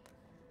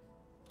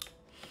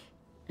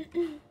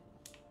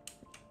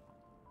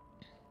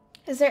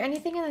 Is there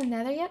anything in the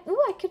nether yet?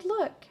 Ooh, I could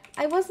look.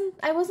 I was in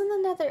the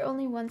nether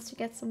only once to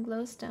get some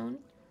glowstone.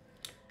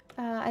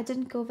 I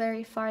didn't go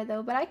very far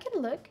though, but I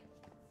can look.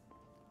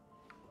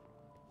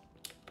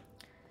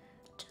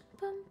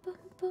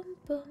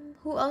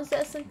 Who owns the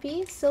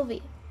SMP?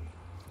 Sylvie.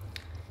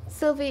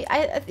 Sylvie,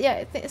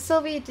 yeah,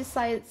 Sylvie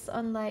decides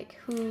on like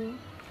who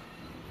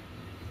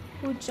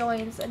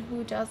joins and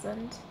who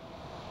doesn't.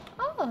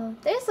 Oh,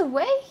 there's a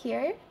way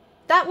here.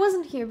 That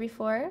wasn't here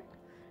before.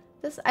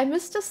 I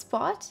missed a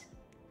spot.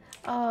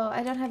 Oh,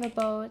 I don't have a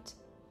boat.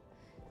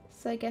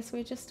 So I guess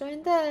we're just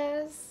doing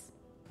this.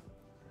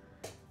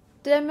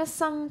 Did I miss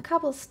some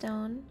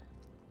cobblestone?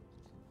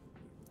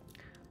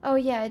 Oh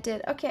yeah, I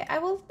did. Okay,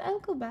 I'll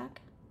go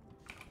back.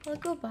 I'll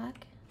go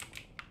back.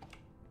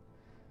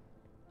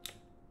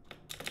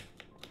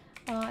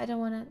 Oh, I don't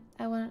wanna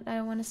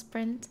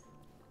sprint.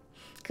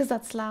 'Cause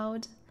that's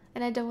loud.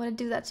 And I don't wanna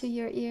do that to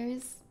your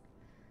ears.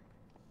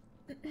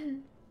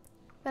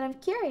 But I'm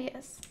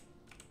curious.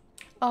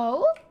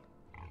 Oh?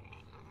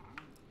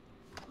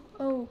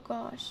 Oh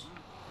gosh.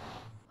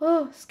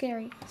 Oh,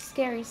 scary.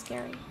 Scary,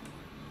 scary.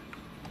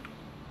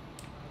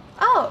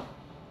 Oh!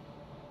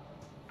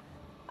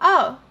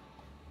 Oh!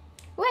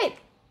 Wait!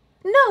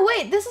 No,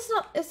 wait, this is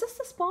not... Is this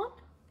the spawn?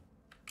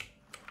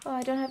 Oh,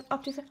 I don't have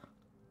optics.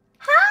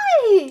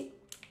 Hi!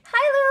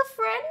 Hi, little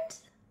friend!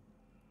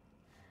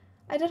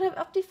 I don't have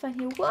Optifine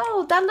here.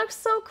 Whoa, that looks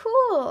so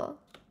cool!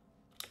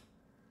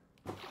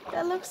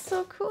 That looks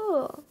so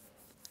cool.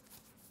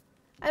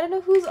 I don't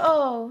know who's...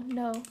 Oh,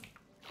 no.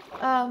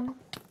 I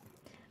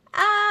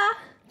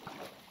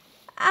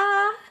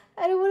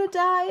don't want to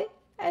die.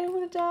 I don't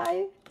want to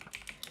die.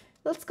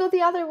 Let's go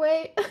the other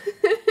way.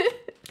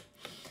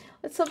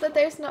 Let's hope that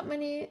there's not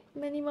many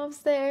mobs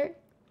there.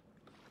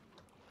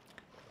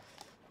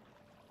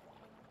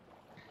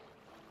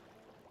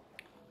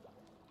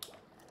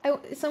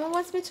 Someone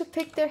wants me to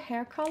pick their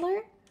hair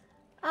color.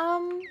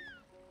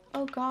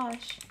 Oh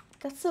gosh,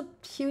 that's a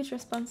huge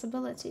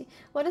responsibility.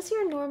 What is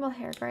your normal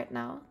hair right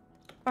now?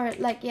 Or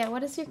like, yeah,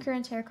 what is your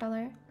current hair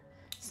color?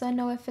 So I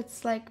know if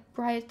it's like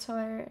bright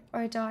or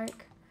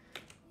dark,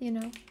 you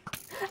know.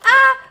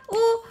 Ah!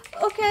 Oh,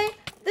 okay.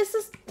 This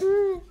is,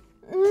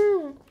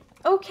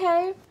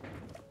 okay.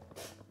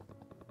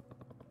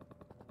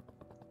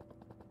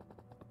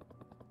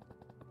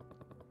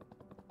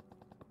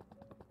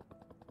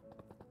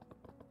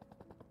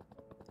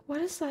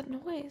 What is that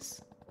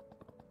noise?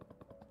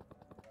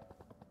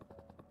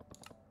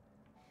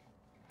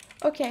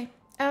 Okay,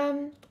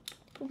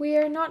 we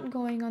are not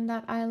going on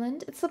that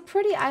island. It's a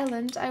pretty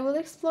island. I will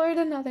explore it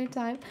another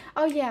time.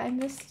 Oh yeah, I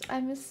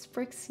missed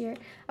bricks here.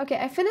 Okay,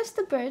 I finished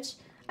the bridge.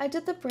 I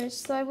did the bridge,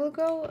 so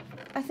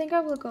I think I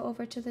will go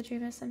over to the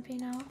GGSMP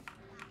now.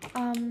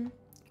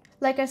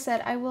 Like I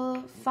said, I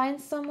will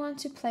find someone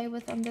to play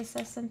with on this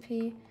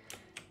SMP,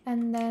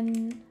 and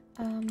then,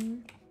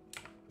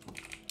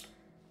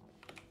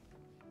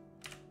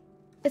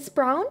 it's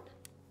brown?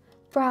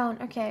 Brown,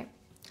 okay.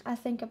 I'll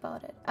think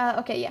about it.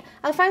 Okay, yeah.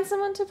 I'll find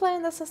someone to play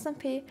in this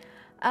SMP.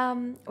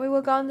 We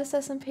will go on this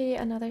SMP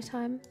another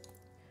time.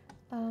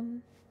 I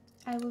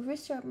will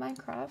restart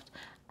Minecraft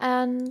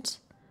and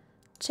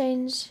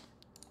change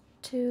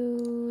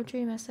to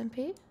Dream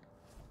SMP.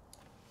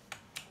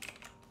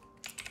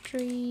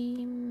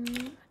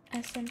 Dream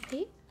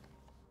SMP.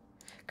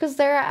 because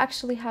there I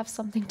actually have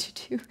something to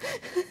do.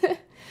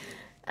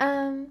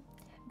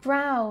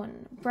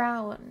 Brown,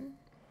 brown.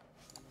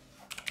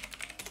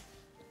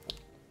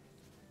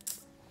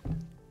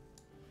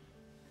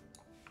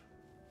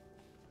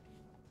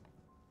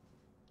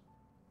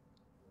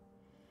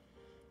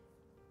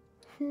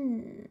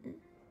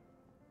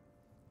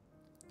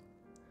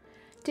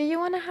 Do you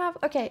want to have,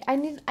 okay, I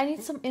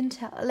need some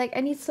intel, like I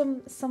need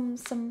some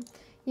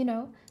you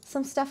know,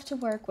 some stuff to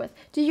work with.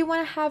 Do you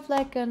want to have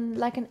like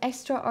an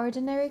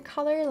extraordinary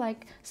color,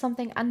 like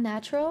something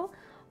unnatural,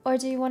 or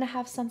do you want to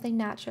have something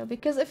natural?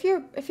 Because if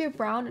you're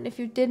brown and if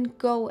you didn't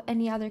go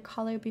any other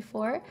color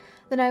before,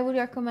 then I would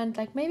recommend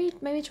like maybe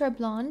try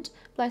blonde,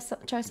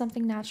 try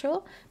something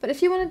natural. But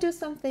if you want to do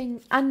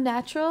something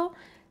unnatural,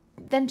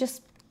 then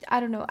just, I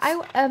don't know.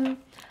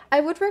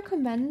 I would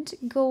recommend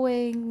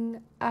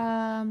going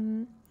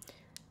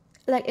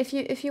like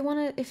if you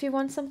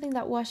want something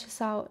that washes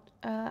out,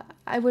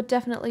 I would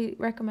definitely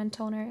recommend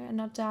toner and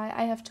not dye.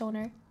 I have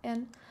toner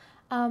in,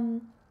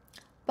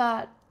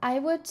 but I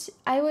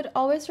would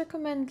always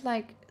recommend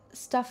like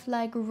stuff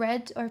like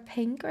red or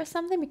pink or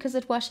something, because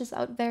it washes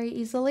out very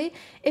easily.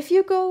 If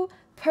you go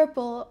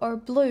purple or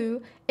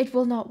blue, it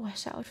will not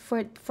wash out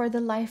for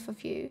the life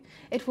of you.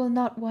 It will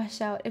not wash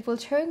out. It will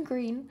turn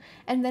green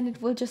and then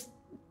it will just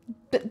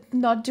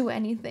not do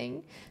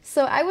anything.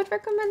 So I would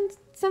recommend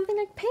something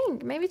like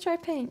pink. Maybe try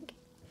pink.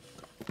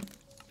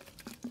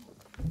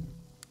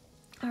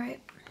 All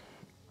right.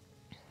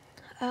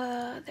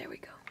 There we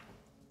go.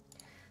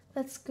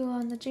 Let's go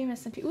on the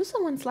GGSMP. Ooh,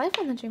 someone's live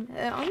on the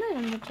online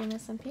on the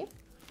GGSMP.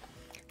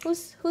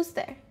 Who's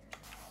there?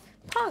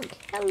 Punk.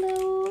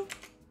 Hello.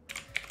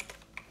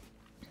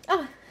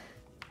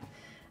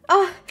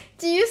 Oh,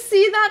 do you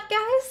see that,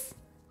 guys?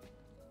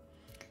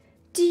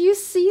 Do you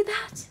see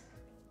that?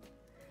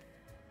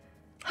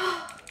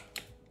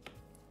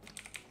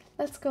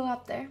 Let's go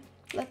up there.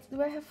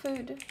 Do I have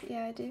food?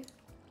 Yeah, I do.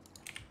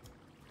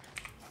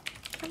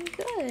 I'm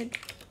good.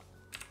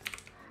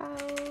 How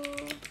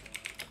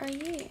are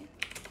you?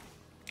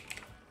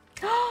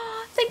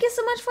 Oh, thank you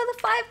so much for the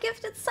 5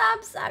 gifted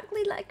subs.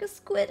 Ugly like a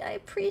squid. I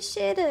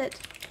appreciate it.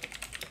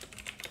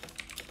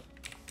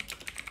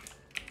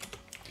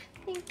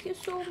 Thank you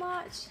so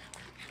much.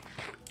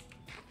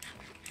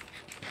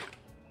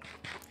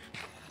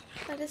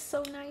 That is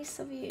so nice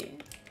of you.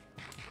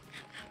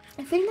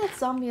 I think that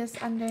zombie is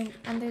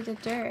under the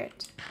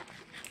dirt.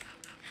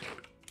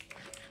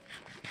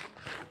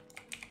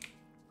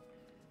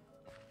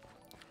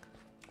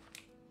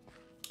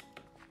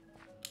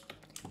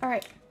 All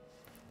right.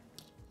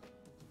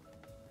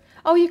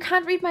 Oh, you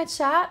can't read my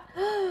chat?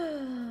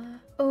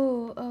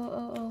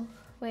 Oh.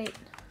 Wait.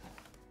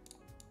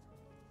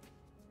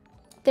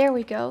 There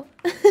we go.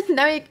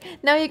 now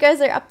you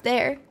guys are up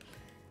there.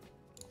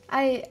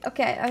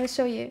 Okay, I will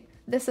show you.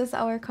 This is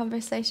our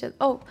conversation.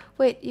 Oh,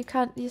 wait, you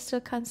still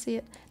can't see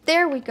it.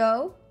 There we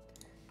go.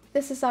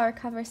 This is our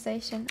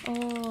conversation.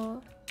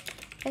 Oh,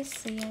 I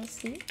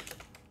see.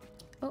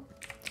 Oh,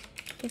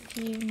 if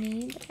you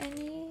need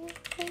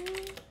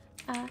anything,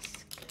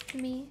 ask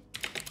me.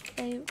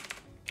 I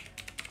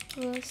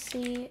will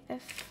see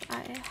if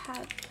I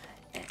have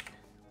it.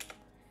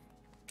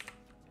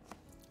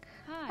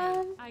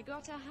 Hi, I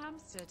got a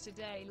hamster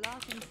today,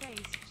 laughing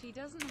face. She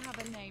doesn't have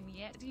a name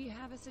yet. Do you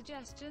have a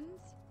suggestions?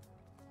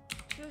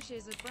 Shush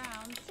is a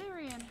brown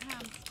Syrian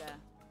hamster. :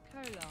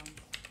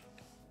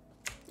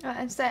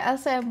 I'll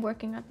say I'm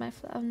working on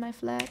my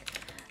flag.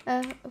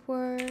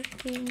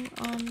 Working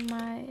on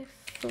my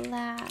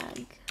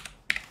flag.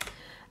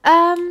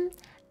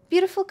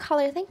 Beautiful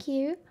color, thank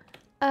you.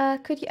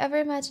 Could you ever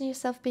imagine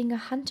yourself being a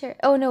hunter?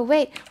 Oh no,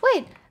 wait,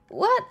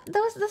 what?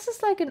 This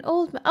is like an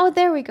old. Oh,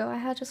 there we go. I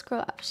had to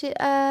scroll up. She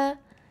got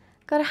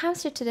a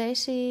hamster today.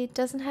 She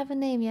doesn't have a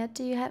name yet.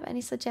 Do you have any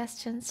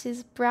suggestions?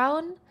 She's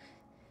brown.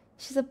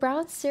 She's a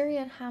brown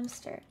Syrian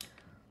hamster.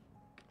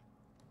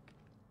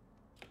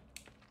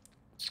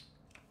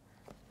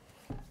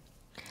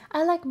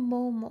 I like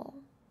Momo.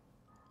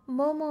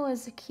 Momo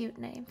is a cute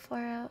name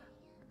for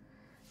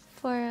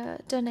a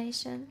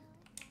donation.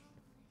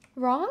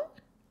 Wrong?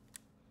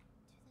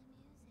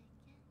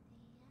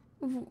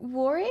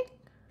 Worrying?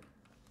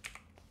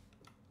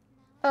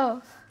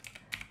 Oh,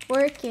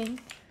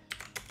 working.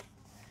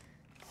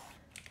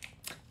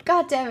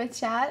 God damn it,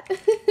 chat.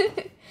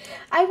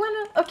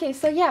 Okay,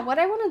 so yeah, what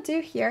I wanna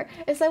do here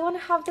is I wanna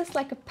have this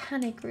like a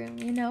panic room,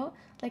 you know?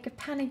 Like a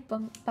panic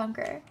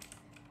bunker.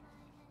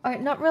 Or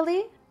not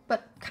really,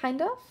 but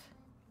kind of,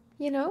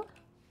 you know?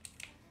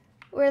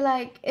 We're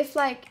like, if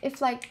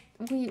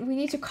we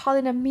need to call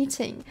in a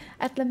meeting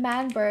at the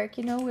Manberg,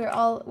 you know, we're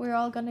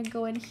all gonna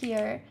go in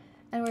here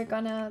and we're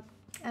gonna,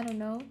 I don't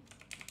know,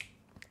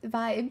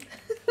 vibe.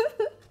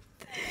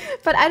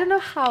 But I don't know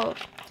how.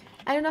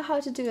 I don't know how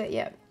to do it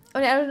yet. I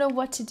don't know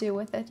what to do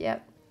with it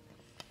yet.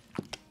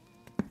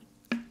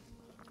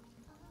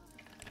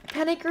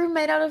 Panic room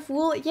made out of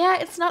wool. Yeah,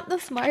 it's not the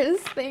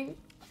smartest thing.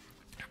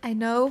 I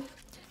know.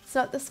 It's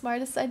not the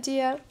smartest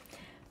idea.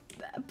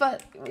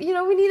 But, you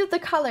know, we needed the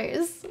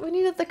colors. We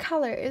needed the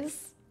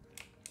colors.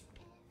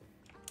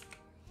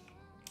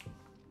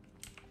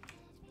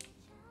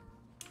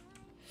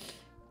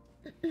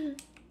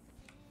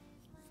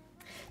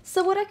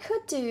 So what I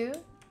could do,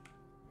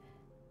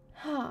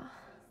 huh?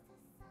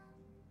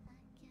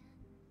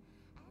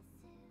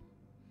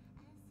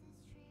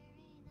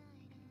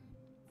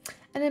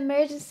 An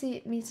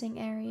emergency meeting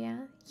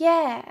area.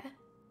 Yeah.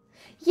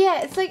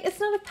 Yeah, it's like, it's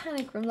not a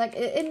panic room. Like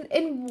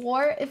in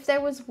war, if there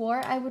was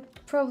war, I would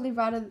probably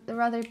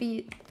rather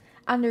be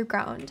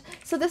underground.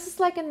 So this is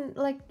like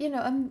you know,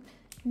 a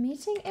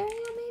meeting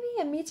area,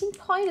 maybe a meeting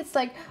point. It's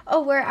like,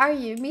 oh, where are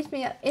you? Meet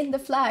me in the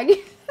flag.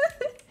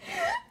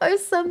 Or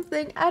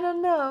something. I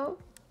don't know.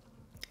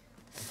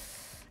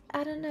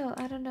 I don't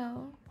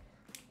know.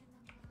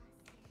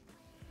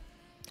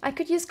 I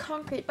could use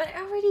concrete, but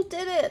I already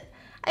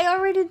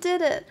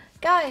did it.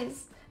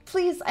 Guys,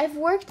 please, I've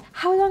worked,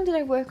 how long did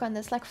I work on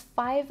this? Like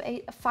 5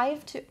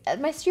 to,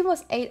 my stream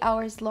was 8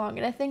 hours long,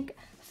 and I think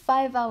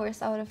 5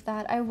 hours out of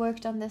that I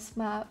worked on this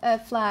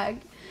flag.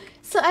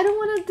 So I don't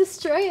want to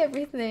destroy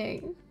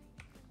everything.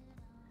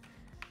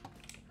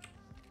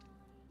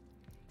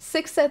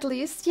 6 at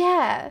least,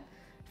 yeah.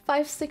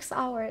 5-6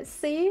 hours,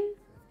 see?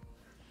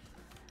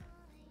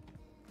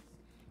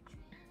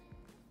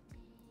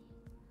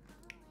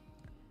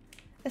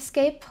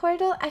 Escape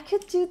portal? I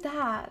could do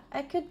that.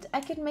 I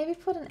could maybe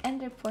put an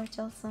ender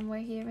portal somewhere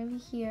here, maybe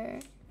here.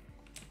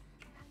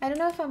 I don't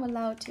know if I'm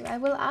allowed to. I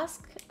will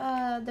ask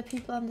the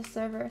people on the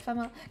server if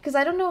I'm, because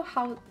I don't know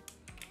how.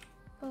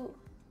 Oh.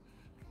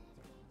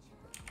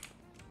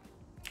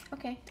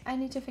 Okay, I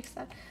need to fix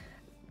that.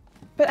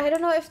 But I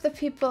don't know if the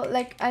people,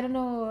 like, I don't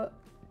know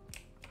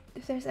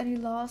if there's any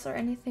laws or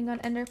anything on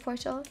ender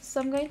portal.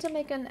 So I'm going to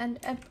make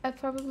I'll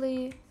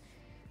probably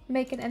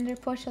make an ender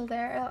portal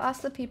there. I'll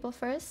ask the people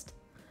first.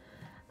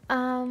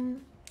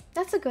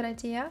 That's a good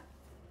idea.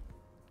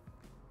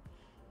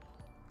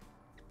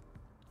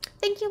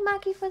 Thank you,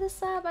 Maki, for the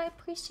sub. I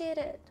appreciate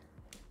it.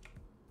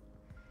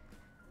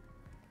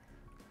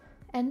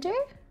 Ender?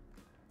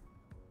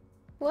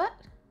 What?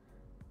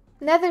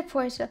 Nether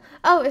portal.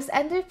 Oh, is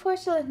Ender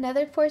portal and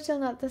Nether portal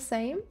not the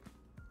same?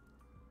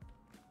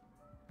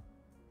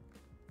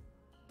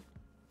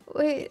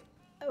 Wait,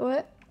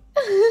 what?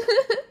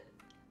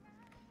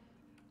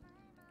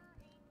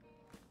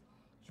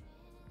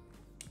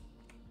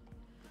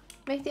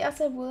 Make the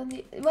outside wall in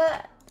the...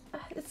 Well,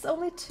 it's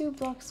only 2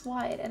 blocks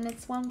wide, and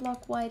it's 1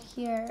 block wide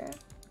here.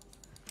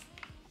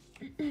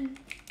 And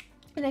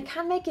I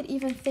can make it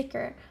even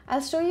thicker. I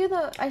show you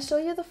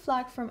the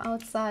flag from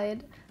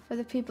outside for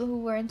the people who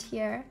weren't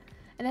here,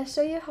 and I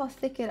show you how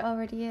thick it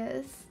already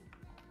is.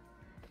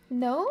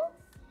 No?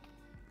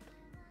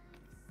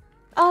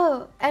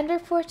 Oh, Ender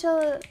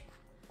portal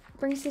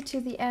brings you to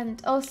the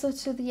end. Also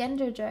to the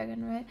Ender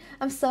dragon, right?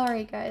 I'm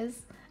sorry,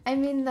 guys. I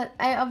mean that,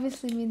 I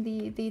obviously mean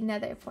the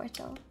Nether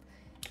portal.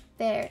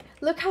 There.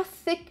 Look how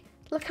thick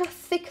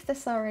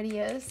this already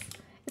is.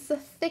 It's a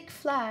thick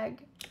flag.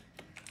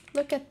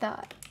 Look at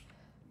that.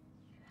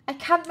 I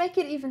can't make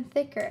it even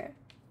thicker.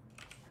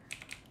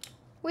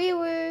 Wee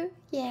woo.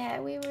 Yeah,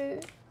 wee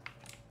woo.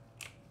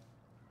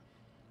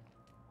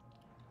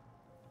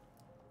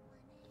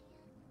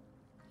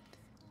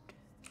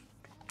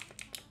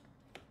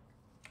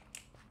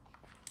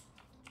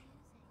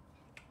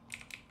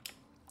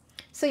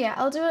 So yeah,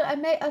 I'll do it.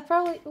 I'll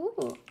probably,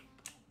 ooh.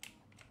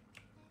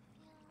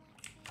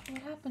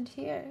 What happened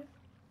here?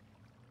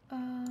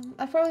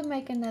 I'll probably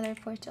make another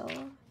portal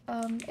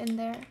in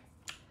there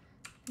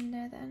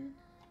then.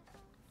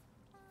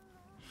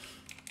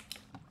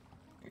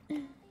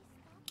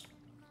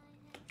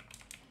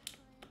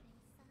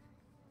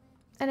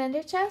 An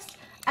ender chest?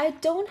 I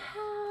don't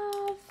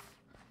have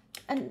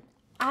an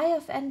Eye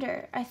of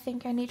Ender. I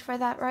think I need for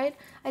that, right?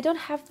 I don't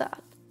have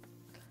that.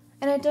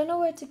 And I don't know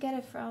where to get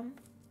it from.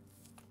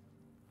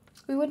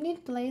 We would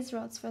need blaze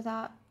rods for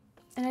that.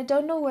 And I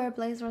don't know where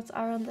blaze rods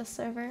are on this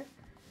server.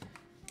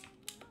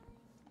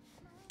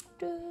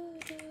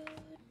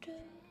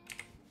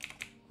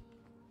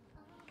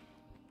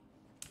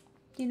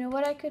 You know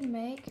what I could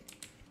make?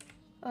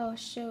 Oh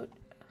shoot.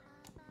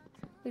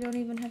 We don't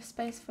even have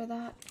space for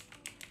that.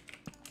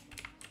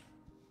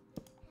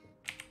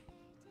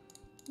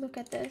 Look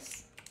at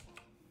this.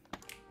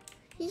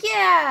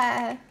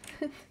 Yeah!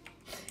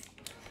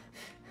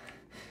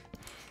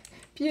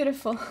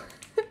 Beautiful.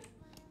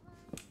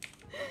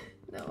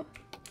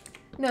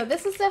 No,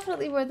 this is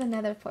definitely where the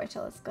nether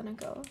portal is gonna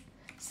go.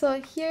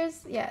 So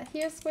here's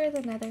where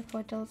the nether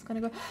portal is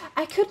gonna go.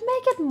 I could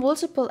make it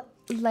multiple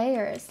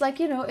layers. Like,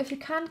 you know, if you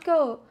can't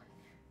go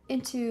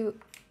into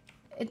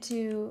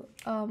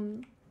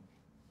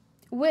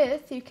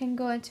width, you can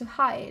go into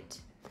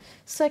height.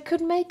 So I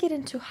could make it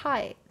into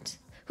height.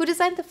 Who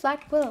designed the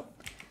flag? Will.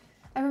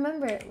 I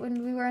remember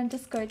when we were on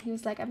Discord, he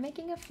was like, I'm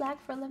making a flag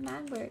for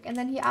Lemanburg. And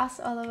then he asked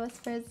all of us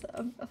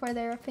for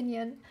their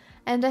opinion.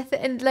 And I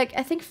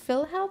think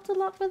Phil helped a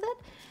lot with it.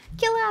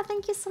 Gila,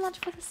 thank you so much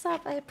for the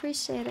sub. I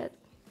appreciate it.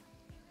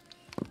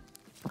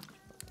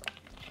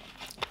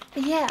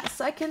 Yeah,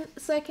 so I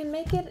can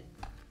make it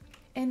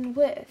in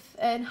width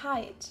and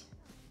height.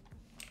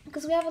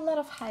 Because we have a lot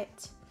of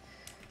height.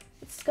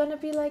 It's gonna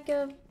be like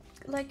a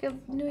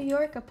New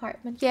York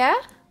apartment. Yeah?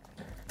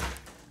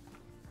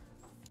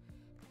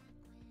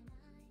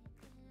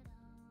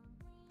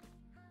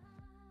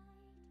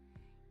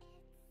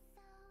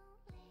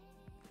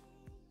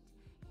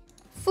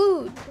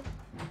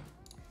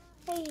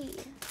 Hey.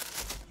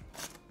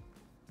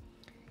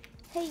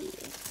 Hey.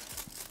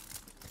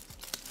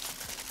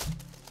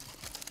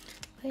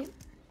 Wait.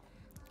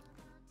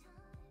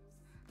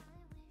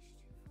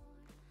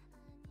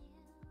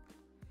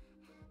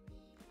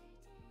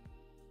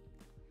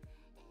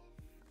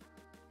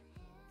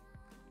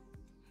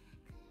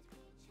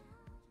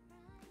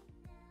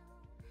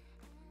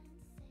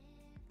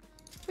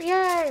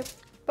 Yay!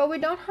 But we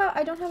don't have,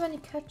 I don't have any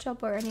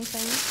ketchup or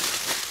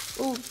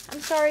anything. Ooh,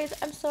 I'm sorry,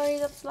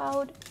 that's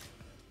loud.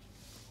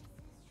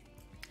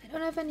 I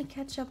don't have any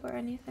ketchup or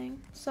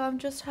anything, so I'm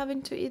just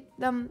having to eat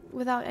them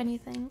without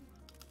anything.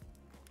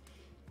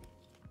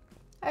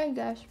 I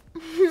guess.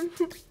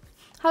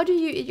 How do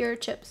you eat your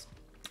chips?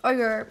 Or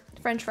your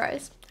french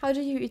fries? How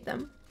do you eat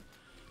them?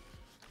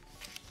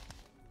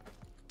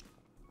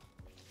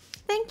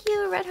 Thank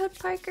you, Red Hood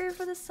Parker,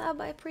 for the sub.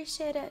 I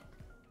appreciate it.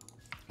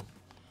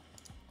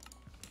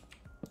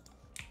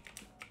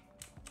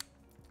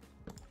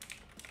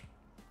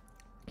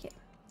 Okay,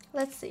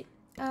 let's see.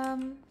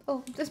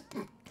 Oh, this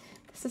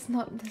is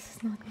not,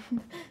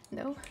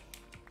 no.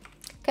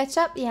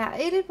 Ketchup? Yeah, I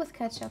ate it with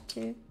ketchup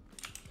too.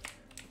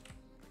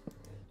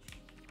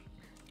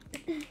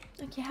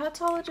 Okay, how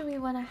tall do we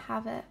want to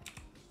have it?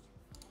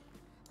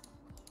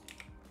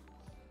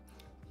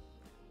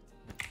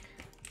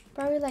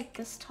 Probably like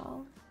this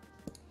tall.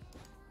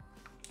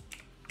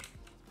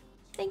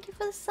 Thank you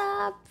for the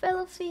sub,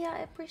 Velofia. I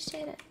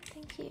appreciate it.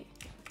 Thank you.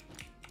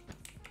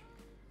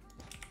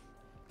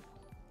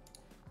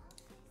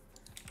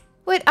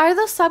 Wait, are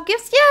those sub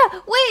gifts?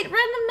 Yeah! Wait,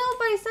 random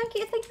nobodies. Thank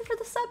you for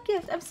the sub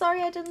gift. I'm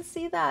sorry I didn't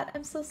see that.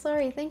 I'm so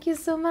sorry. Thank you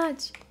so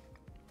much.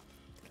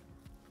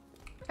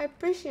 I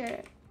appreciate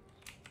it.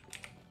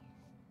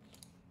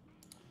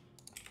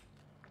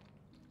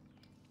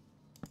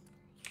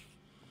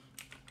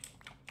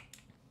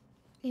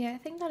 Yeah, I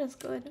think that is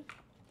good.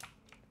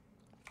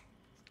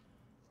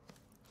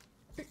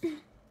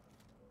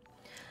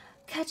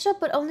 Ketchup,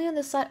 but only on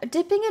the side.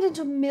 Dipping it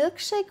into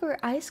milkshake or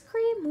ice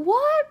cream?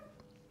 What?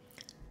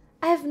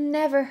 I've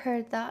never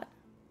heard that.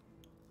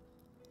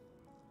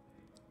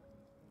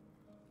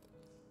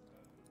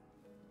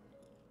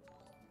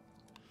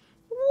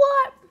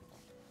 What?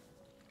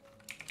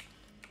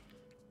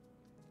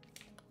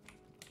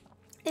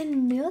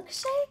 In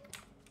milkshake?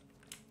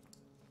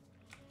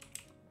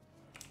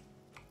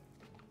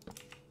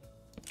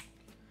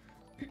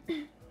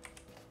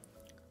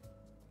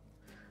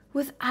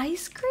 With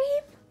ice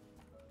cream?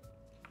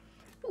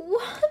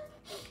 What?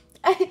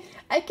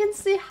 I can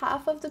see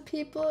half of the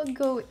people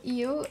go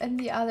ew and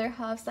the other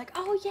half's like,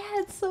 oh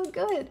yeah, it's so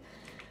good.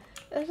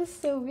 That is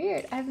so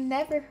weird. I've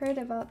never heard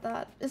about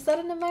that. Is that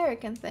an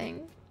American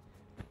thing?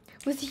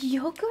 With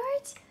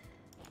yogurt?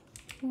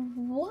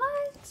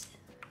 What?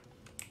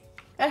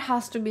 That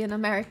has to be an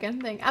American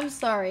thing. I'm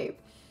sorry.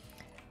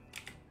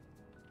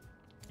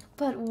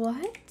 But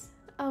what?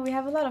 Oh, we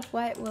have a lot of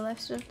white wool. I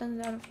should have done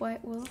it out of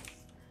white wool.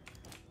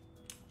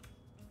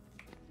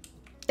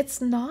 It's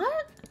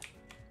not?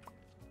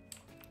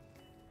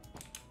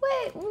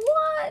 Wait,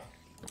 what?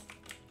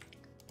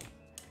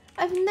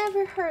 I've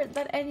never heard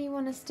that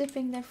anyone is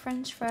dipping their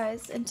french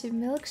fries into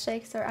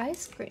milkshakes or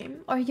ice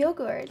cream or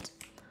yogurt.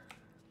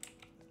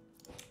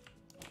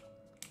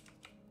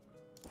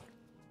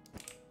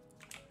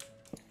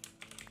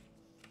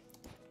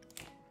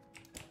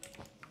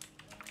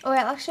 Oh,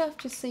 I'll actually have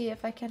to see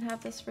if I can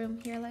have this room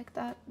here like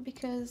that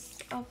because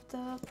of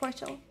the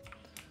portal.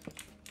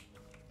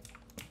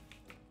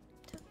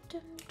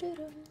 Dum, dum,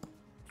 dum.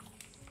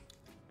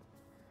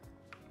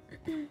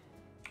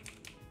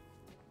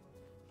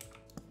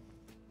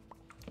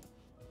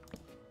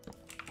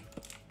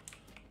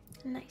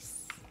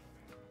 Nice.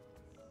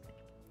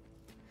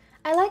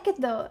 I like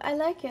it though. I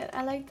like it.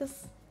 I like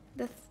this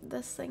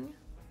thing.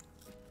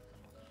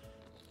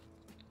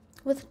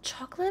 With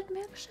chocolate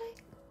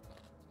milkshake?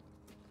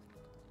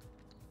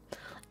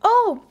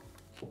 Oh!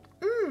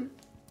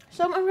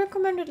 Some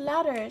unrecommended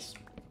ladders.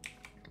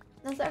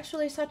 That's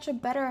actually such a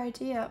better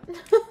idea.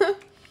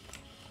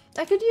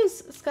 I could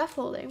use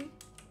scaffolding.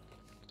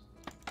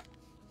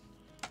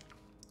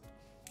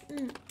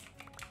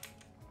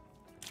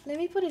 Let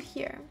me put it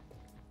here.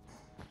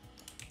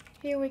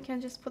 Here we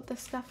can just put the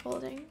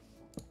scaffolding.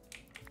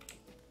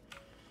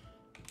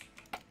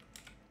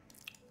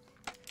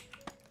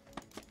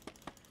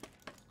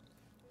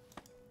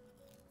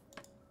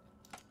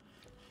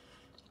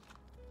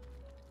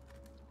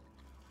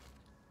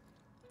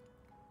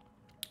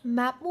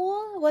 Map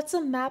wall? What's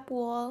a map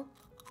wall?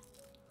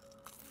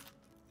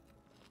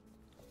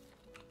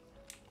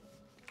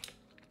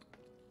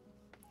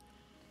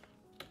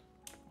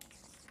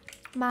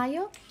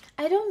 Mayo?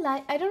 I don't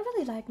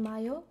really like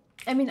mayo.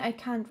 I mean, I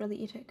can't really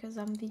eat it because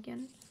I'm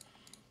vegan.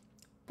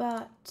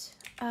 But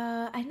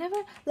I never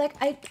like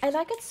I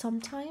like it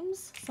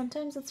sometimes.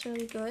 Sometimes it's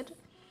really good.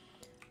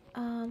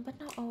 But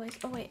not always.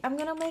 Oh wait, I'm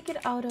gonna make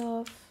it out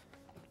of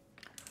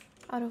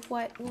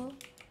white wool.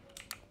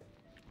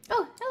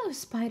 Oh, hello,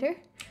 spider.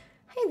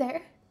 Hey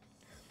there.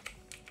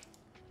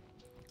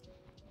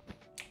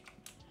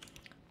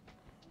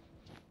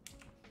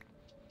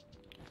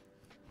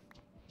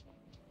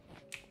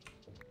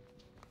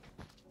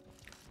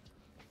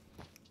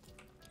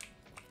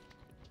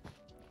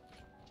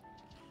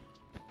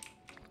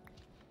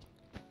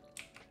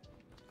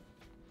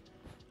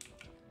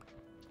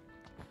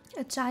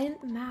 A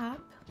giant map.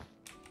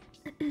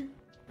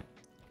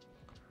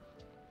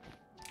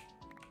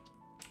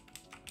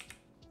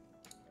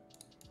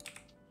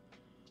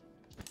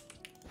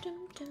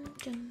 Dum, dum,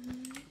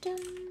 dum, dum.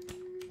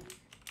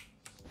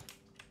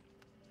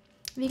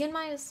 Vegan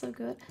mayo is so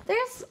good.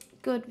 There's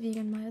good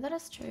vegan mayo, that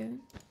is true.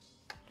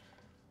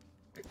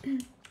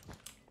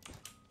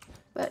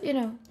 But you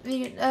know,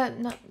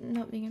 vegan not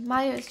vegan.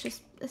 Mayo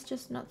is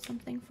just not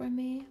something for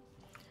me.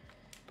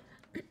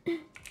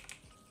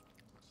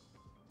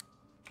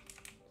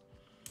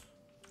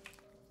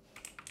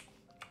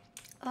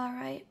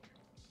 Alright.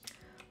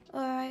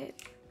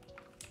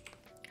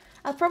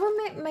 I'll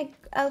probably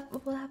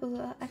we'll have a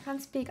look. I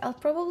can't speak. I'll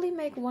probably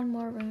make one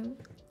more room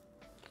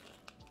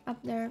up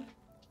there.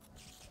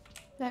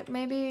 Like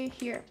maybe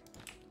here.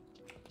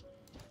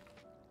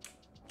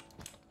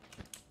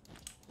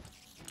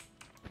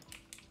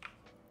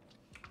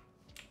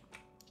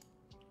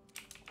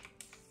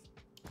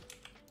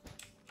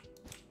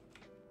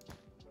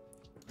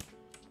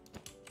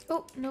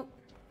 Oh, nope.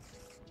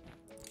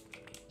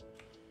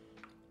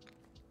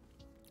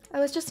 I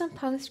was just on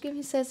Punk's stream.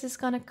 He says he's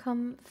gonna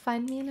come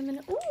find me in a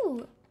minute.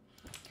 Ooh!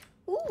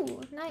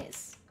 Ooh,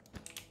 nice.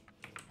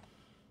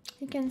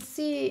 He can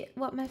see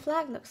what my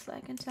flag looks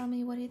like and tell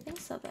me what he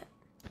thinks of it.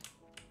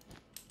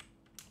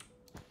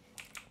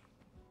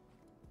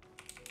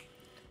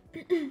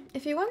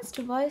 If he wants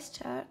to voice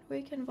chat,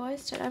 we can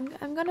voice chat.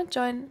 I'm gonna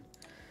join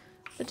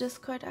the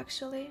Discord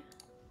actually.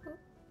 Oh.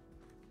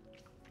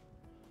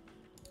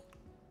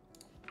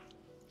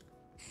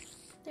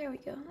 There we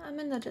go. I'm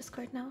in the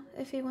Discord now,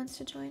 if he wants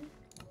to join.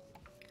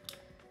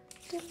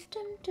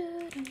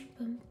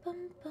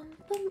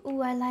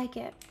 Ooh, I like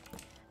it.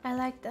 I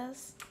like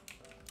this.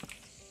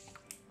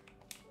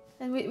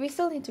 And we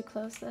still need to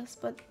close this,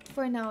 but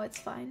for now it's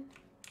fine.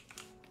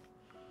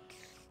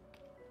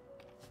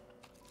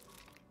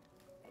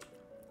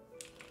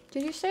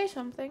 Did you say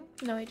something?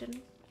 No, I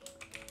didn't.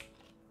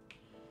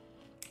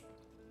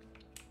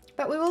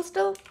 But we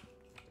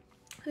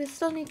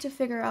still need to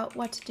figure out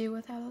what to do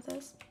with all of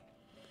this.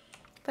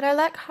 But I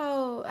like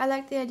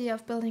the idea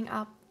of building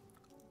up.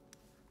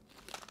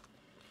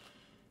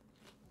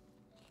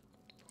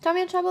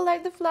 Tommy and Trouble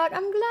like the flag.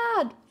 I'm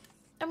glad.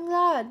 I'm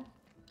glad.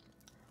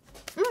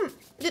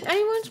 Did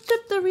anyone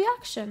split the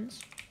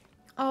reactions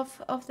of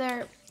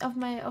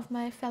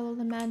my fellow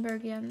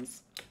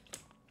Lemannbergians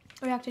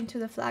reacting to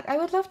the flag? I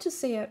would love to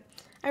see it.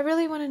 I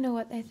really want to know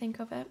what they think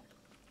of it.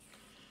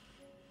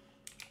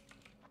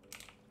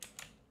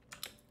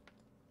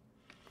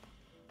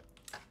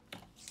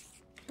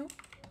 Oh.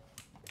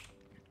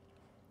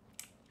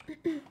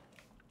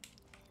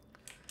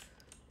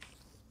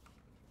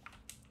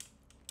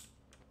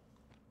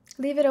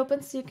 Leave it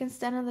open so you can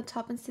stand on the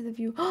top and see the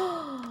view.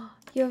 Oh,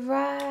 you're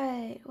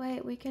right.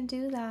 Wait, we can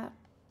do that.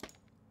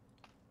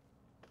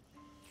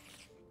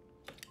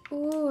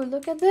 Ooh,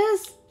 look at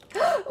this.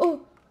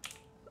 Oh,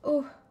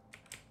 oh,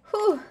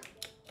 whew.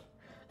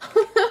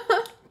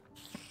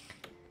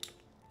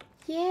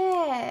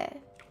 Yeah,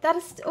 that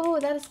is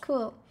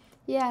cool.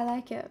 Yeah, I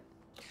like it.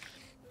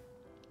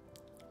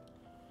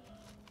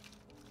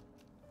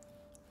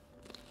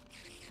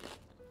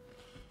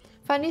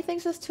 Funny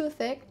thinks it's too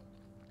thick.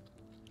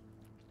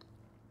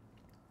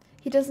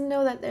 He doesn't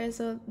know that there's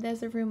a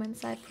room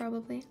inside,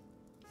 probably.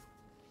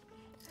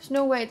 There's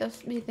no way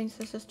he thinks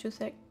this is too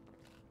thick.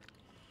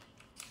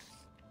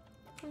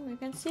 Oh, we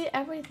can see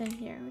everything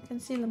here. We can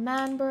see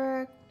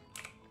Lemannberg,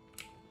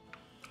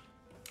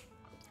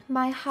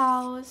 my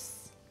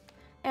house,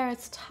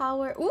 Eric's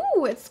tower.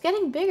 Ooh, it's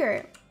getting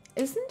bigger,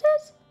 isn't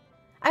it?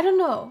 I don't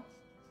know.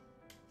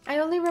 I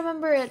only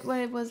remember it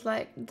when it was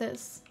like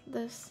this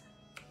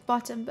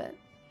bottom bit.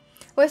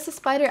 Where's the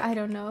spider? I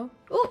don't know.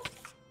 Ooh.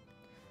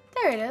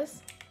 There it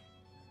is.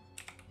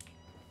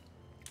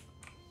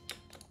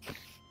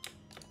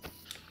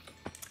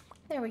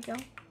 There we go.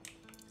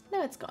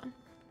 Now it's gone.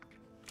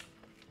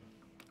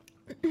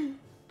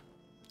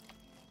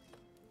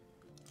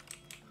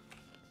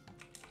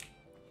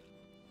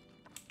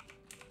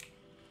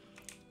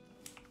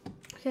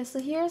 Okay, so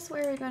here's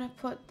where we're going to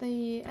put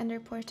the ender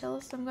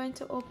portal. So I'm going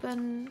to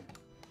open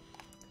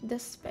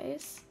this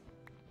space.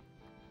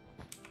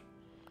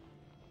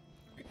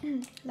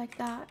 Like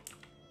that.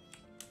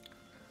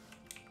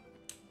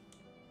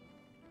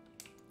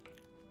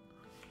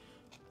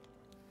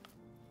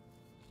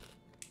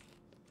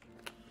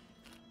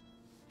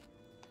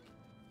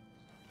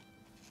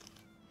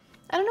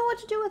 I don't know what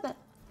to do with it.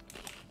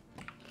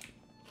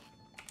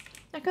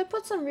 I could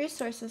put some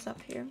resources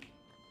up here.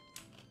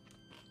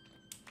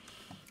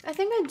 I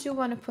think I do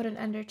want to put an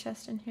ender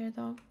chest in here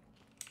though.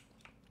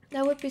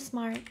 That would be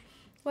smart.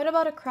 What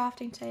about a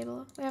crafting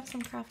table? We have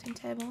some crafting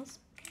tables.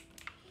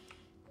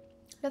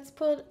 Let's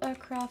put a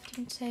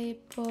crafting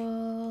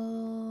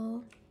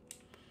table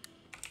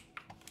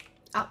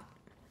up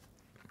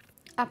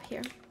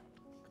here.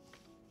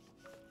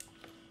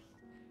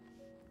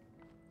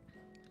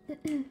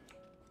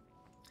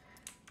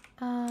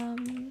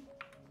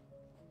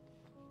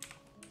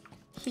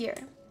 Here.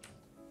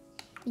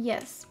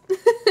 Yes.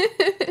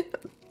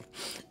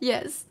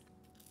 Yes.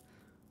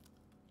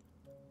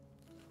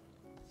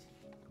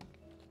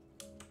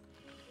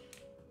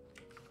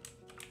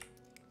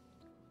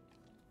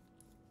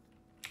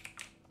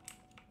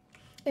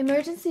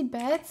 Emergency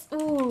beds?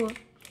 Ooh,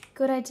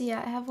 good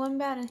idea. I have one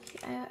bed and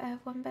I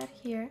have one bed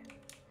here.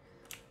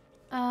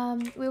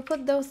 We'll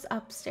put those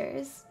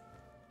upstairs.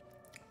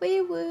 Wee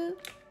woo.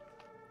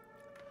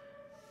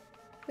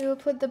 We will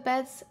put the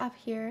beds up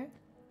here.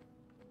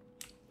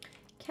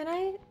 Can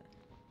I?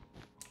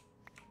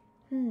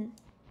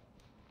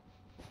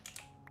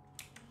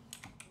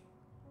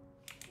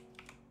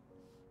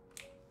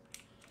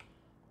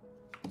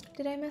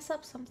 Did I mess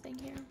up something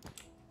here?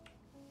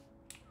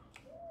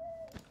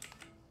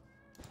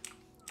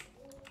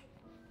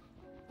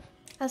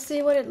 I'll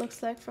see what it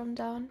looks like from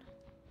down.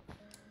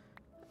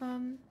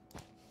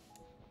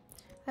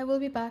 I will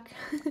be back.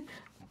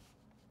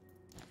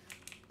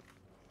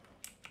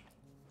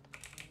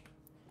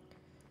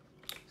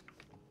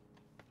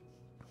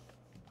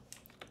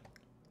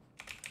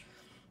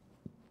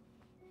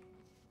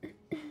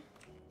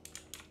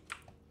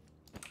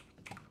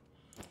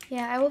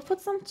 Yeah, I will put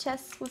some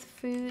chests with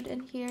food in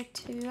here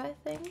too, I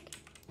think.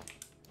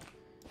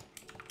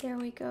 There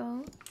we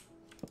go.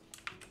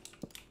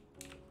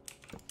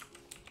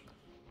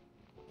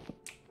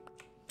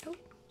 Oh.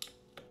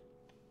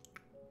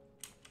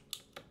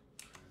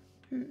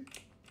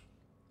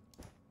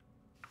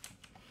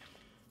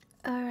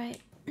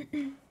 Alright.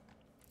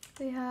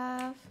 We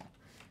have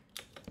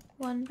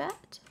one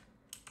bed.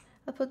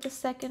 I'll put the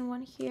second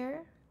one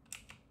here.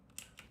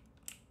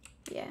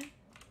 Yeah.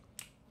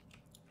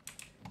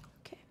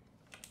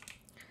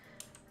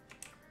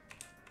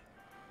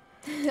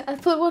 I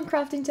put one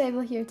crafting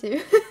table here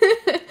too.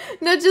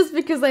 Not just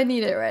because I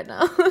need it right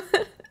now.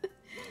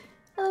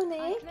 Hello,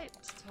 Nick. I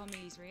clipped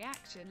Tommy's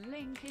reaction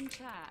link in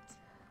chat.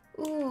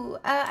 Ooh,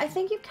 I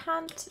think you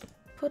can't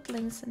put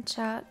links in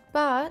chat,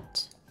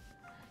 but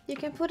you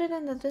can put it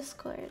in the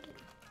Discord.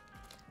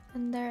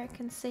 And there I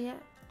can see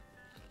it.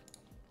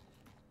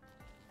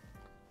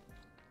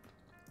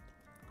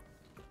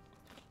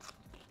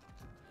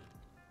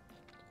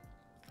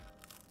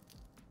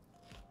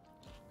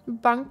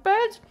 Bunk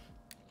bed?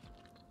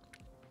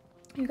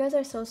 You guys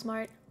are so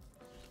smart.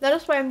 That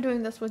is why I'm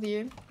doing this with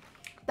you.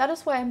 That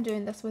is why I'm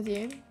doing this with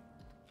you.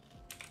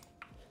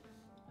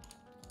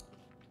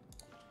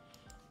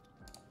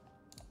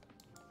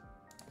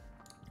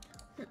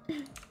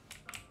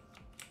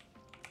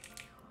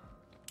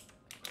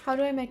 How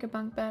do I make a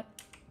bunk bed?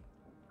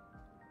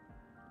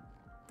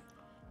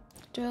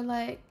 Do I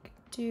like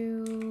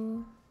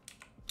do...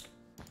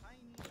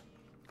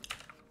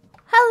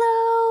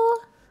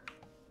 Hello!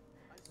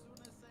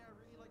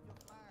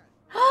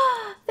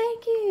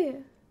 Thank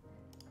you!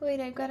 Wait,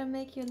 I gotta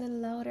make you a little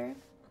louder.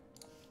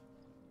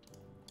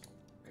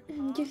 I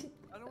don't want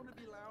to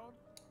be loud.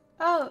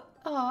 Oh,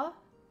 aw.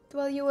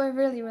 Well, you were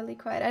really, really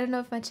quiet. I don't know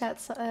if my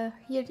chat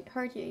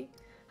heard you.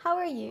 How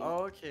are you?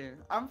 Oh, okay.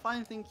 I'm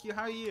fine, thank you.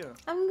 How are you?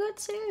 I'm good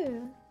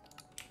too.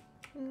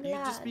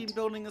 You've just been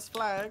building this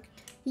flag?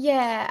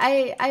 Yeah,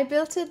 I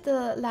built it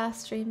the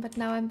last stream, but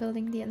now I'm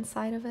building the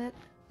inside of it.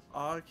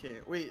 Oh, okay.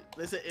 Wait,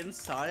 is it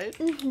inside?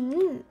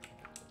 Mm-hmm.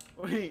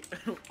 Wait,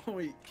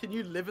 wait. Can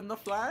you live in the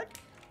flag?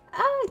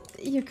 Oh,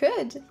 you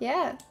could,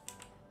 yeah.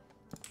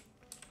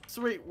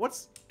 So wait,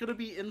 what's gonna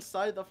be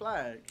inside the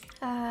flag?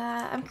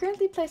 I'm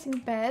currently placing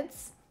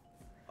beds.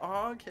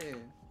 Oh, okay.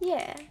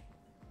 Yeah.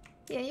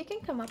 Yeah, you can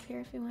come up here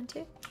if you want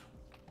to.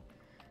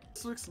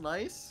 This looks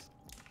nice.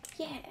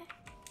 Yeah.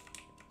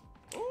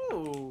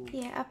 Oh.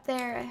 Yeah, up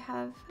there I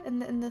have,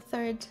 in the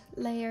third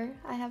layer,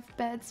 I have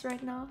beds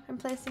right now. I'm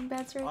placing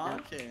beds right now.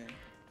 Okay.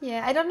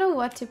 Yeah, I don't know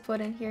what to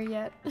put in here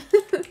yet.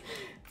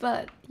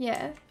 But,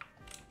 yeah.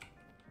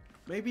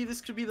 Maybe this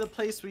could be the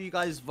place where you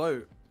guys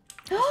vote.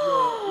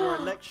 your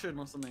election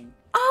or something.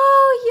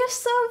 Oh, you're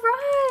so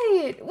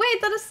right!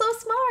 Wait, that is so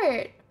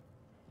smart!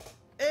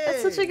 Hey.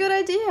 That's such a good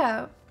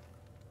idea.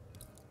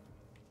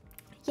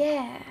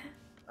 Yeah.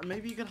 And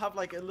maybe you could have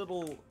like a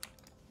little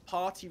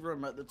party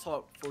room at the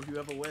top for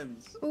whoever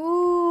wins.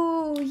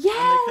 Ooh,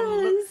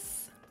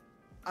 yes!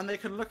 And they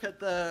can look at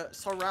the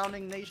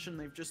surrounding nation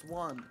they've just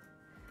won.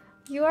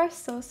 You are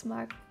so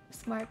smart,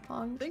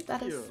 Pong. Thank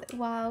That you. is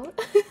wow.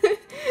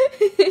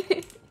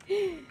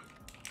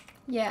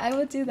 Yeah, I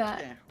will do that.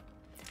 Okay.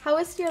 How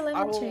is your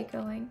lemon tree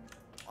going?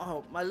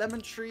 Oh, my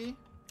lemon tree.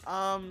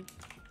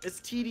 It's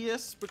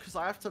tedious because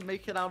I have to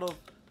make it out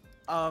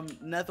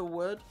of nether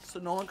wood, so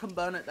no one can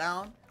burn it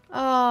down.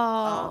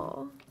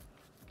 Oh.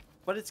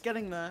 But it's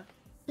getting there.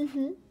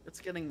 Mhm.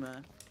 It's getting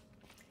there.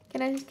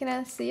 Can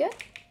I see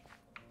it?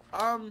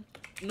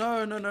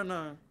 No.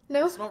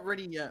 No. It's not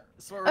ready yet.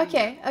 It's not ready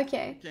Okay. yet.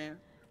 Okay. Okay.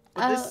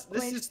 But this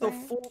wait is the for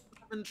it. fourth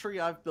lemon tree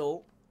I've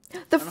built.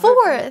 The and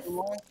hopefully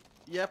fourth.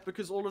 Yeah,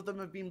 because all of them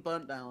have been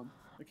burnt down.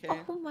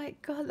 Okay. Oh my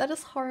god, that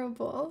is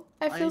horrible.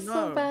 I feel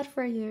so know. bad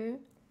for you.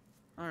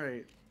 All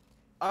right.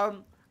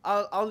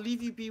 I'll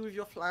leave you be with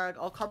your flag.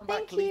 I'll come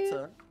back Thank you.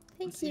 later and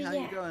Thank see you. how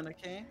Yeah. you're going.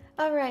 Okay.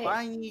 All right.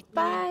 Bye, Nikki.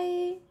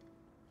 Bye.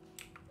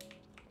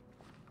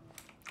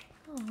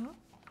 Aw.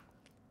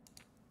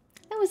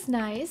 That was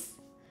nice.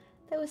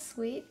 That was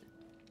sweet.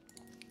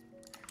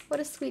 What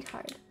a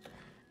sweetheart.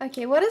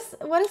 Okay, what is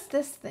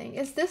this thing?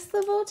 Is this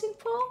the voting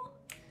poll?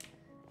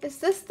 Is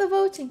this the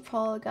voting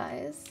poll,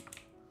 guys?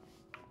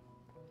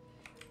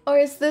 Or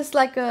is this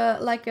like a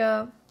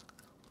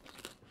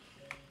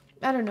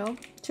I don't know,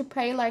 to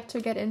pay like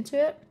to get into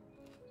it?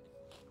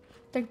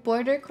 Like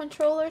border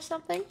control or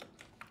something?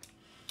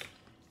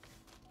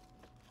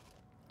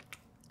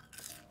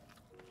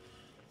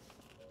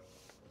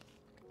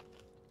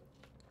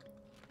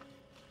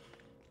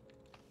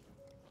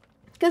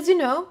 Because, you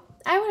know,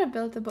 I want to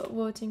build a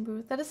voting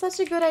booth. That is such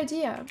a good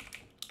idea.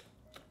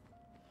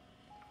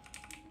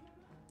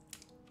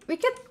 We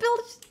could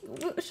build,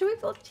 should we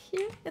build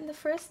here in the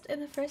first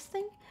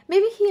thing?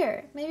 Maybe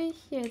here,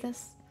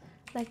 this,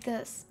 like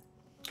this.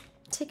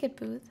 Ticket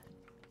booth.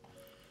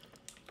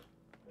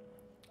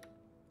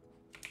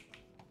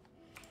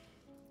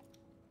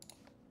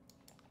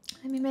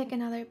 Let me make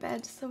another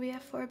bed so we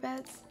have 4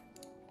 beds.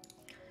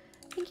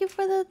 Thank you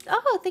for the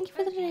thank you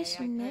for the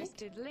donation, Nick.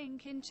 Posted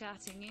link in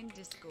chatting in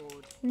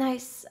Discord.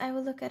 Nice. I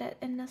will look at it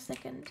in a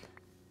second.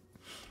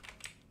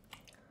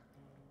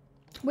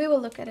 We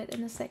will look at it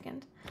in a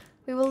second.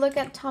 We will look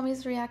at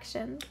Tommy's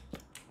reaction.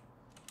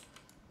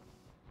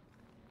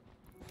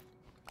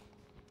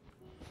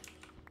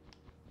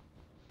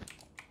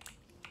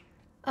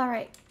 All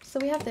right. So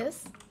we have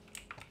this.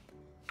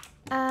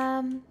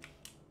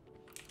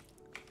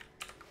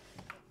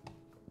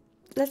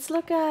 Let's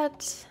look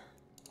at.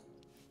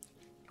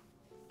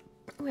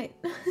 Wait.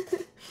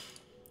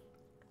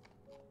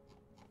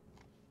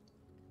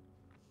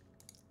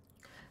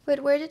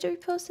 Wait, where did we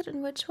post it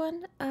and which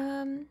one?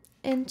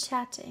 In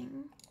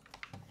chatting.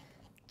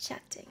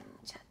 Chatting.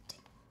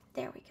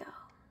 There we go.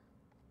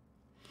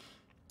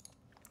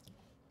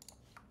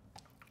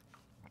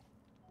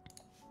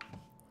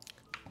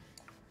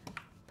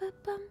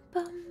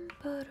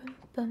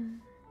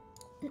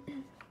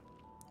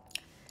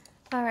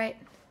 All right.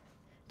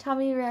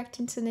 Tommy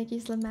reacting to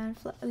Nikki's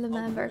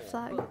Lemamber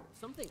flag.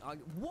 Something I...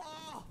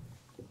 Whoa!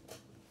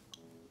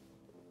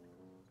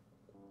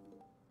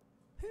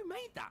 Who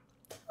made that?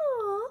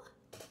 Aww.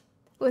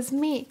 It was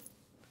me.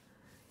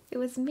 It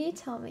was me,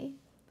 Tommy.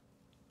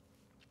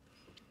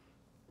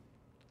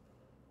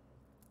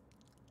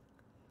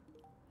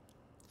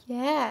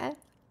 Yeah.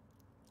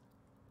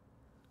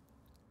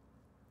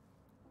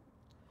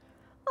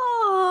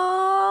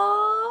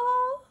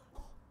 Aww.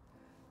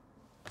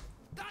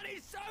 That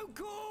is so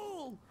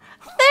cool!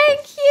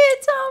 Thank you,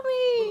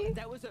 Tommy.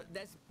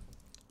 There's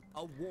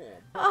a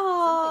war.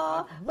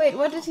 Aww. Wait,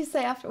 what did he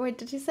say after? Wait,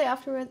 did he say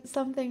afterwards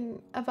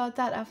something about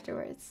that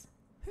afterwards?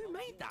 Who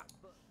made that?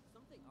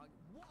 Something I...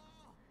 Whoa!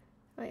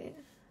 Wait.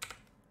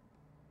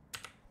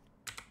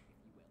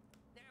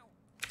 Now,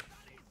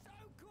 that is so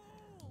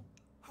cool!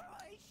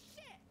 Holy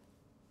shit!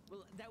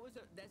 Well,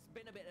 there's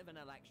been a bit of an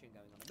election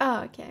going on.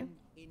 Oh, okay.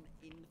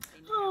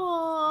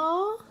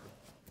 Aww.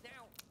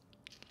 Now,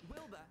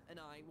 Wilbur and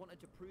I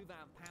wanted to prove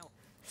our power.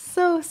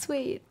 So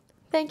sweet.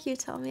 Thank you,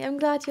 Tommy. I'm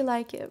glad you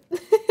like it.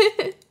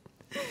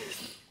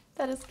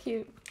 That is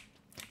cute.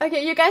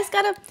 Okay, you guys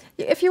gotta,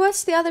 if you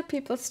watch the other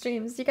people's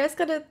streams, you guys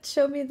gotta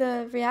show me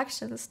the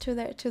reactions to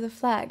the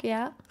flag,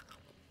 yeah?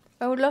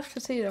 I would love to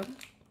see them.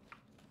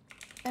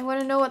 I want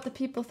to know what the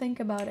people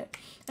think about it.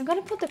 I'm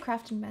gonna put the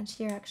crafting bench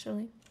here,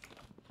 actually.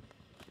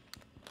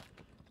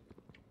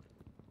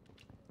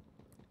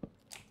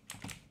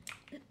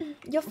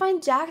 You'll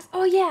find Jack's.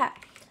 Oh yeah.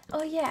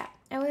 Oh yeah.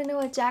 I want to know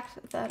what Jack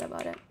thought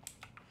about it.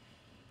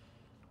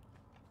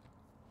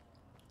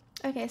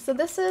 Okay, so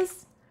this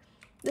is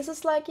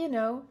like, you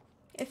know,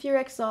 if you're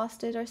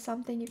exhausted or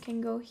something, you can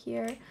go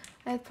here.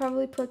 I'd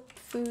probably put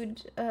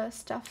food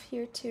stuff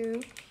here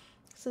too.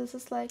 So this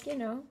is like, you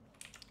know,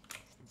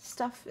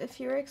 stuff if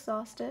you're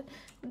exhausted.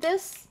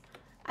 This,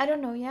 I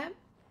don't know yet.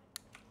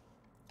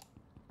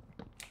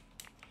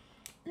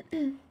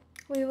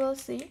 We will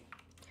see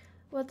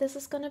what this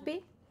is gonna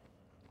be.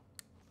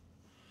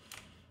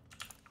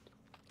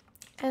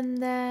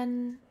 And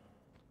then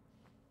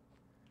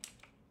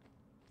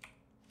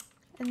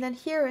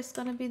here is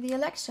gonna be the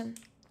election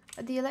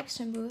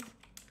booth.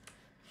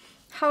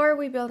 How are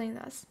we building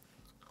this?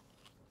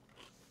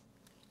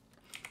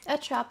 A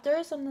trapdoor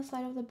is on the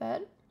side of the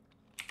bed.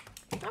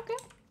 Okay.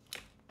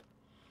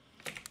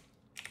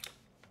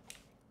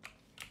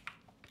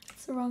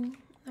 It's the wrong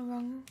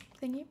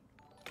thingy.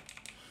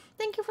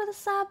 Thank you for the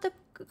sub, the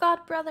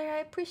God brother. I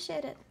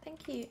appreciate it.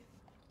 Thank you.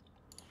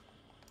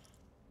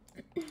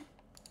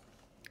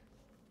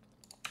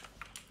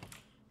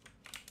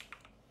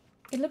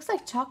 It looks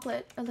like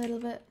chocolate a little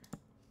bit.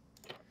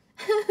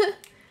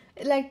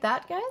 Like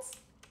that, guys?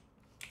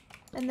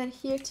 And then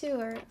here too,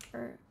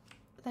 or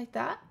like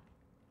that?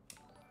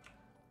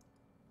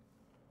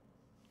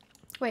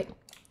 Wait.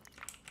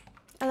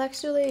 I'll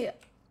actually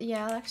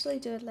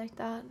do it like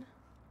that.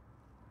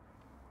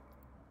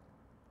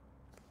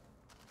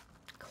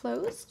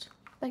 Closed?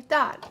 Like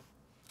that?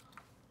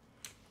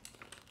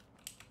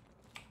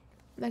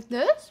 Like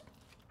this?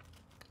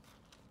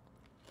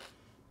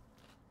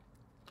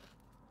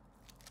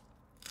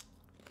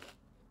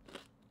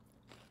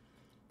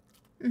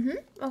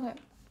 Okay.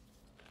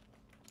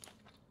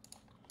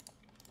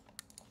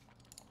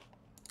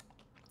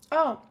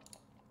 Oh.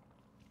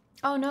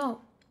 Oh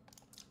no,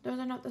 those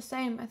are not the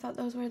same. I thought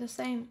those were the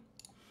same.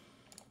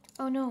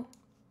 Oh no.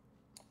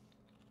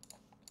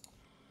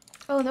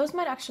 Oh, those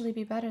might actually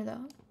be better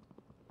though.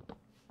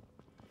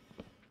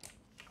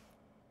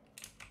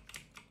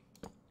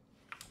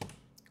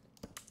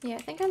 Yeah,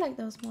 I think I like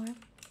those more.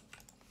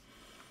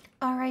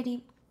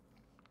 Alrighty.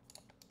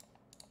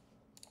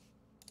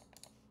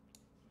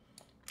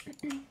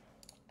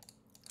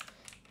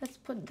 Let's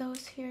put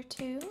those here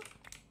too.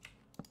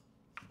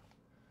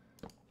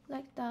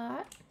 Like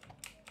that.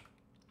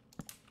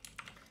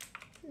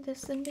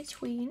 This in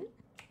between.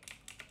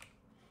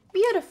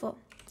 Beautiful.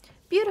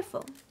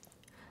 Beautiful.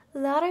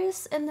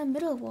 Ladders in the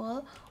middle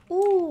wall.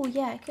 Ooh,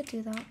 yeah, I could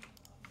do that.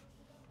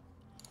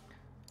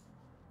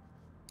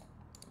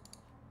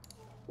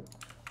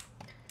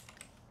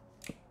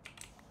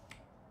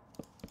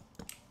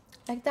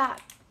 Like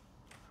that.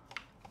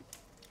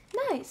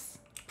 Nice.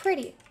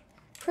 Pretty.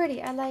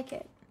 Pretty. I like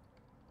it.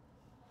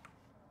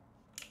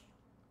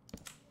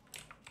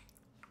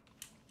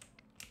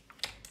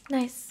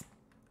 Nice.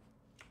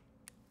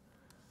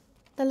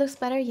 That looks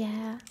better,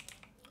 yeah.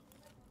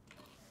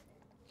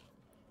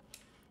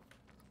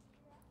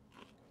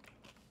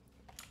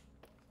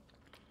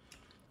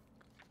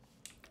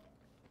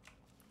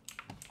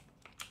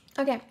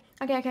 Okay.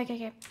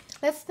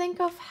 Let's think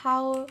of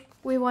how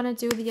we want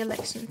to do the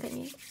election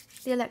thingy.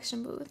 The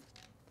election booth.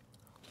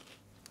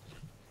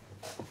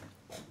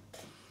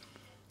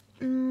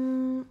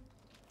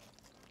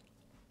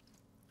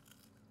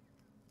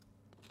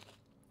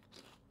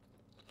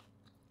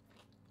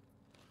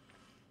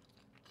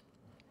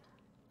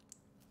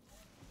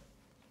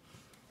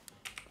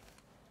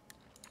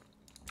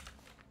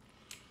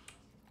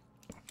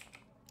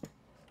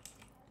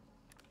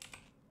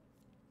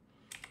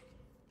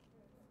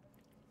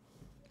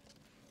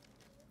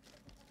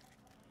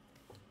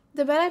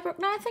 The bed I broke.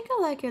 No, I think I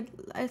like it.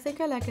 I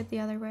think I like it the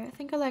other way. I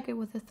think I like it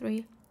with the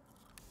 3.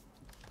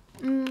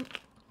 Let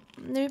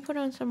me put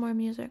on some more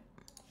music,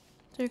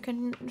 so you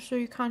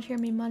can't hear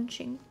me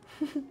munching.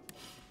 I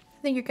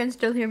think you can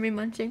still hear me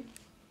munching.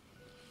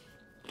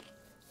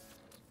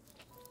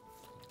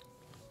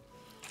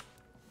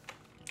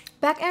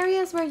 Back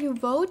areas where you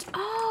vote.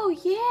 Oh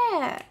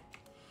yeah.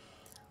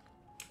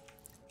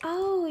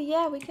 Oh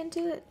yeah, we can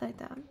do it like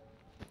that.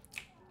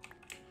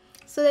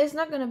 So there's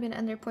not gonna be an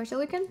ender portal.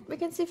 We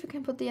can see if we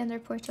can put the ender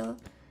portal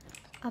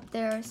up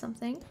there or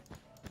something.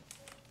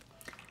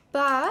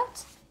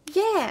 But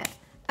yeah,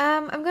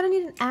 I'm gonna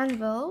need an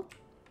anvil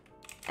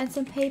and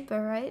some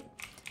paper, right?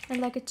 And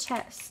like a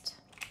chest.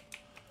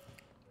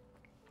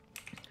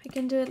 We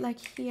can do it like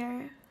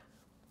here.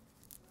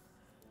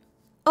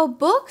 Oh,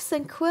 books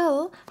and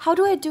quill. How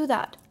do I do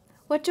that?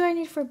 What do I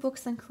need for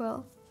books and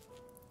quill?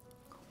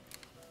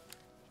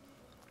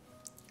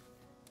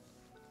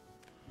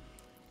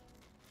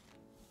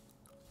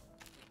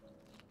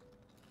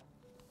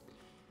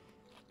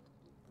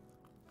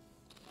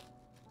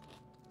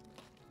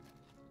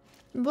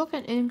 Book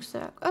and ink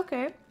sac.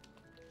 Okay.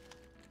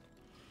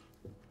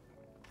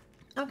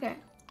 Okay.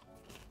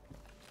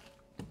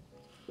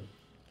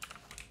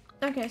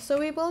 Okay, so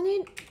we will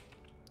need...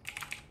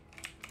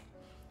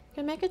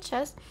 Can make a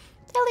chest.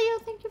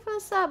 Telio, thank you for the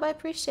sub. I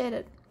appreciate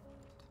it.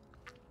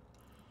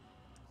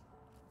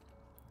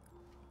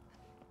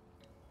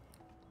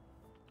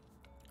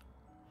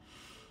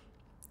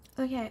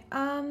 Okay,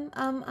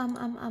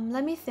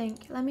 let me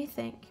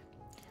think.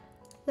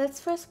 Let's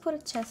first put a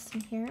chest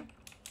in here.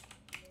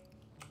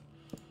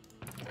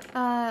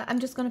 I'm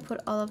just gonna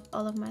put all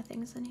of my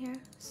things in here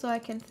so I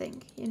can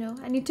think, you know.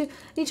 I need to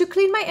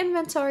clean my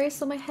inventory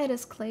so my head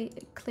is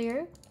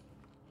clear.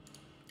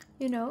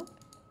 You know.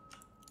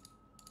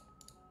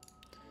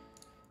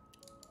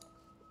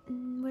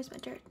 Where's my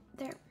dirt?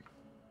 There.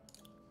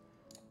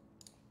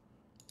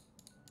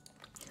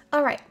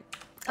 All right.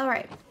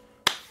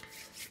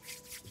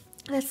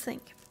 Let's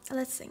think.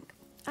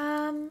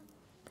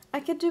 I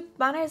could do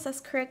banners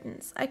as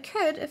curtains. I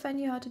could if I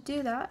knew how to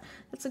do that.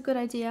 That's a good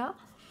idea.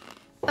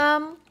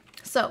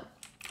 So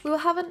we will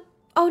have an...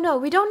 Oh no,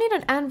 we don't need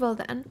an anvil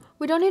then.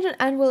 We don't need an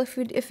anvil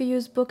if we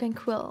use book and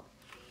quill.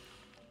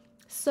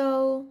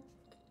 So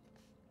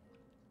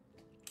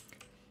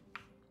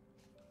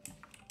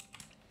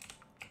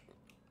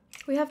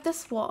we have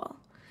this wall.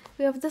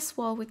 We have this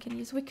wall we can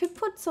use. We could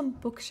put some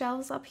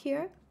bookshelves up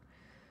here.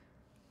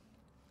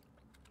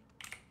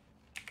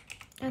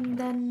 And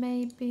then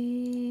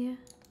maybe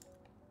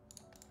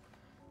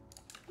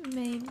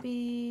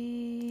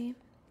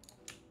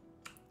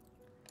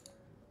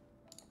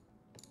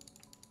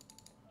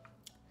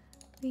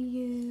we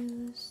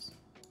use...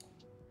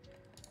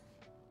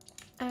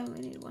 I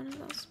only need one of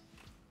those.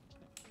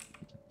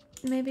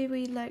 Maybe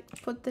we like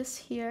put this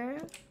here.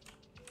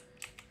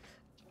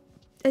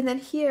 And then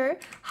here,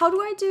 how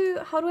do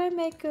I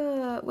make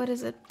a, what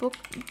is it? Book,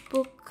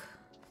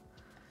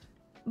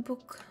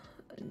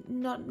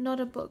 not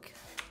a book.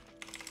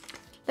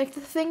 Like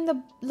the thing,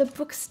 the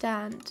book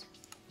stand.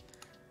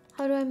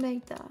 How do I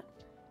make that?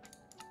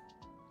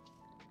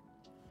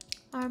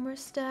 Armor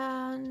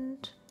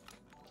stand.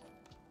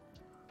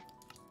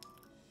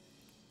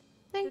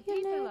 Thank The you,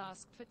 people Nick.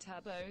 ask for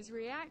Tubbo's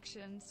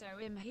reaction, so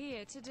I'm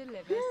here to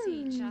deliver.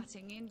 See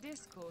chatting in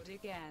Discord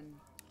again.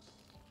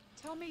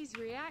 Tommy's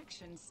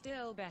reaction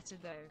still better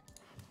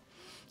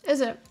though.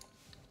 Is it?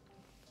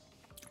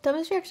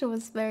 Tubbo's reaction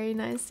was very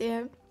nice,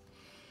 yeah.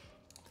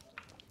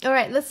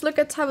 Alright, let's look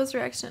at Tubbo's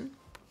reaction.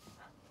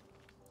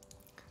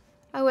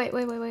 Oh, wait.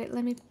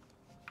 Let me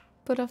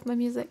put off my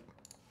music.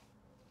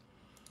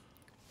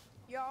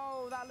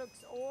 Yo, that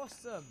looks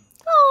awesome.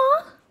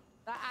 Aww.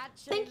 That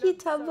actually Thank you,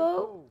 looks so Tubbo.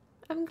 cool.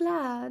 I'm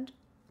glad.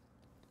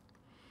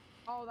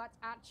 Oh, that's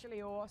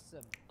actually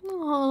awesome.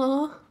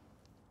 Aww.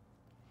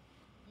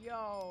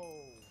 Yo.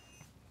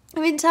 I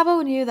mean,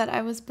 Tubbo knew that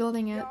I was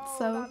building it, Yo,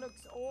 so. that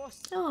looks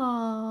awesome.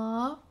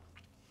 Aww.